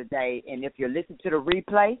show today. And if you're listening to the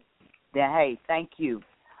replay, then, hey, thank you.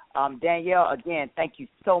 Danielle, again, thank you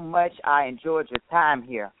so much. I enjoyed your time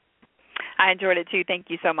here. I enjoyed it, too. Thank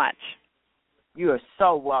you so much. You are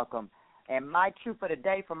so welcome. And my truth for the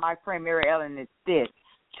day from my friend Mary Ellen is this: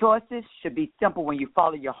 choices should be simple when you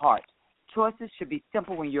follow your heart. Choices should be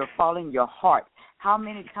simple when you're following your heart. How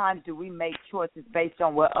many times do we make choices based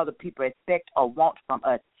on what other people expect or want from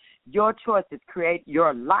us? Your choices create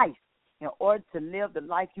your life. In order to live the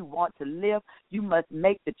life you want to live, you must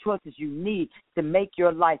make the choices you need to make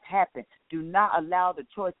your life happen. Do not allow the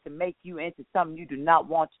choice to make you into something you do not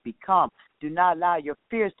want to become. Do not allow your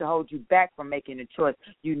fears to hold you back from making a choice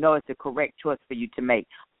you know is the correct choice for you to make.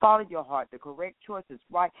 Follow your heart. The correct choice is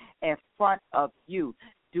right in front of you.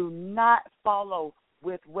 Do not follow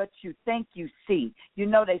with what you think you see. You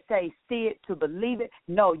know, they say see it to believe it.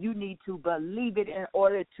 No, you need to believe it in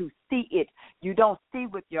order to see it. You don't see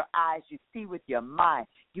with your eyes, you see with your mind.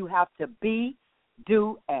 You have to be,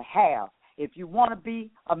 do, and have. If you want to be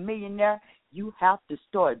a millionaire, you have to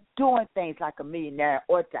start doing things like a millionaire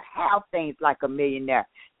or to have things like a millionaire.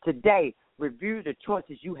 Today, review the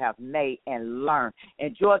choices you have made and learn.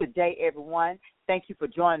 Enjoy the day, everyone. Thank you for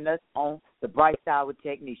joining us on The Bright Side with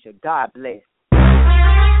Technisha. God bless.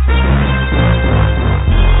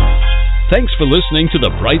 Thanks for listening to The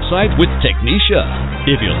Bright Side with Technisha.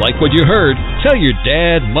 If you like what you heard, tell your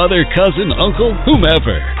dad, mother, cousin, uncle,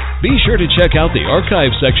 whomever. Be sure to check out the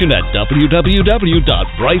archive section at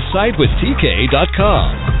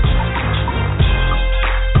www.brightsidewithtk.com.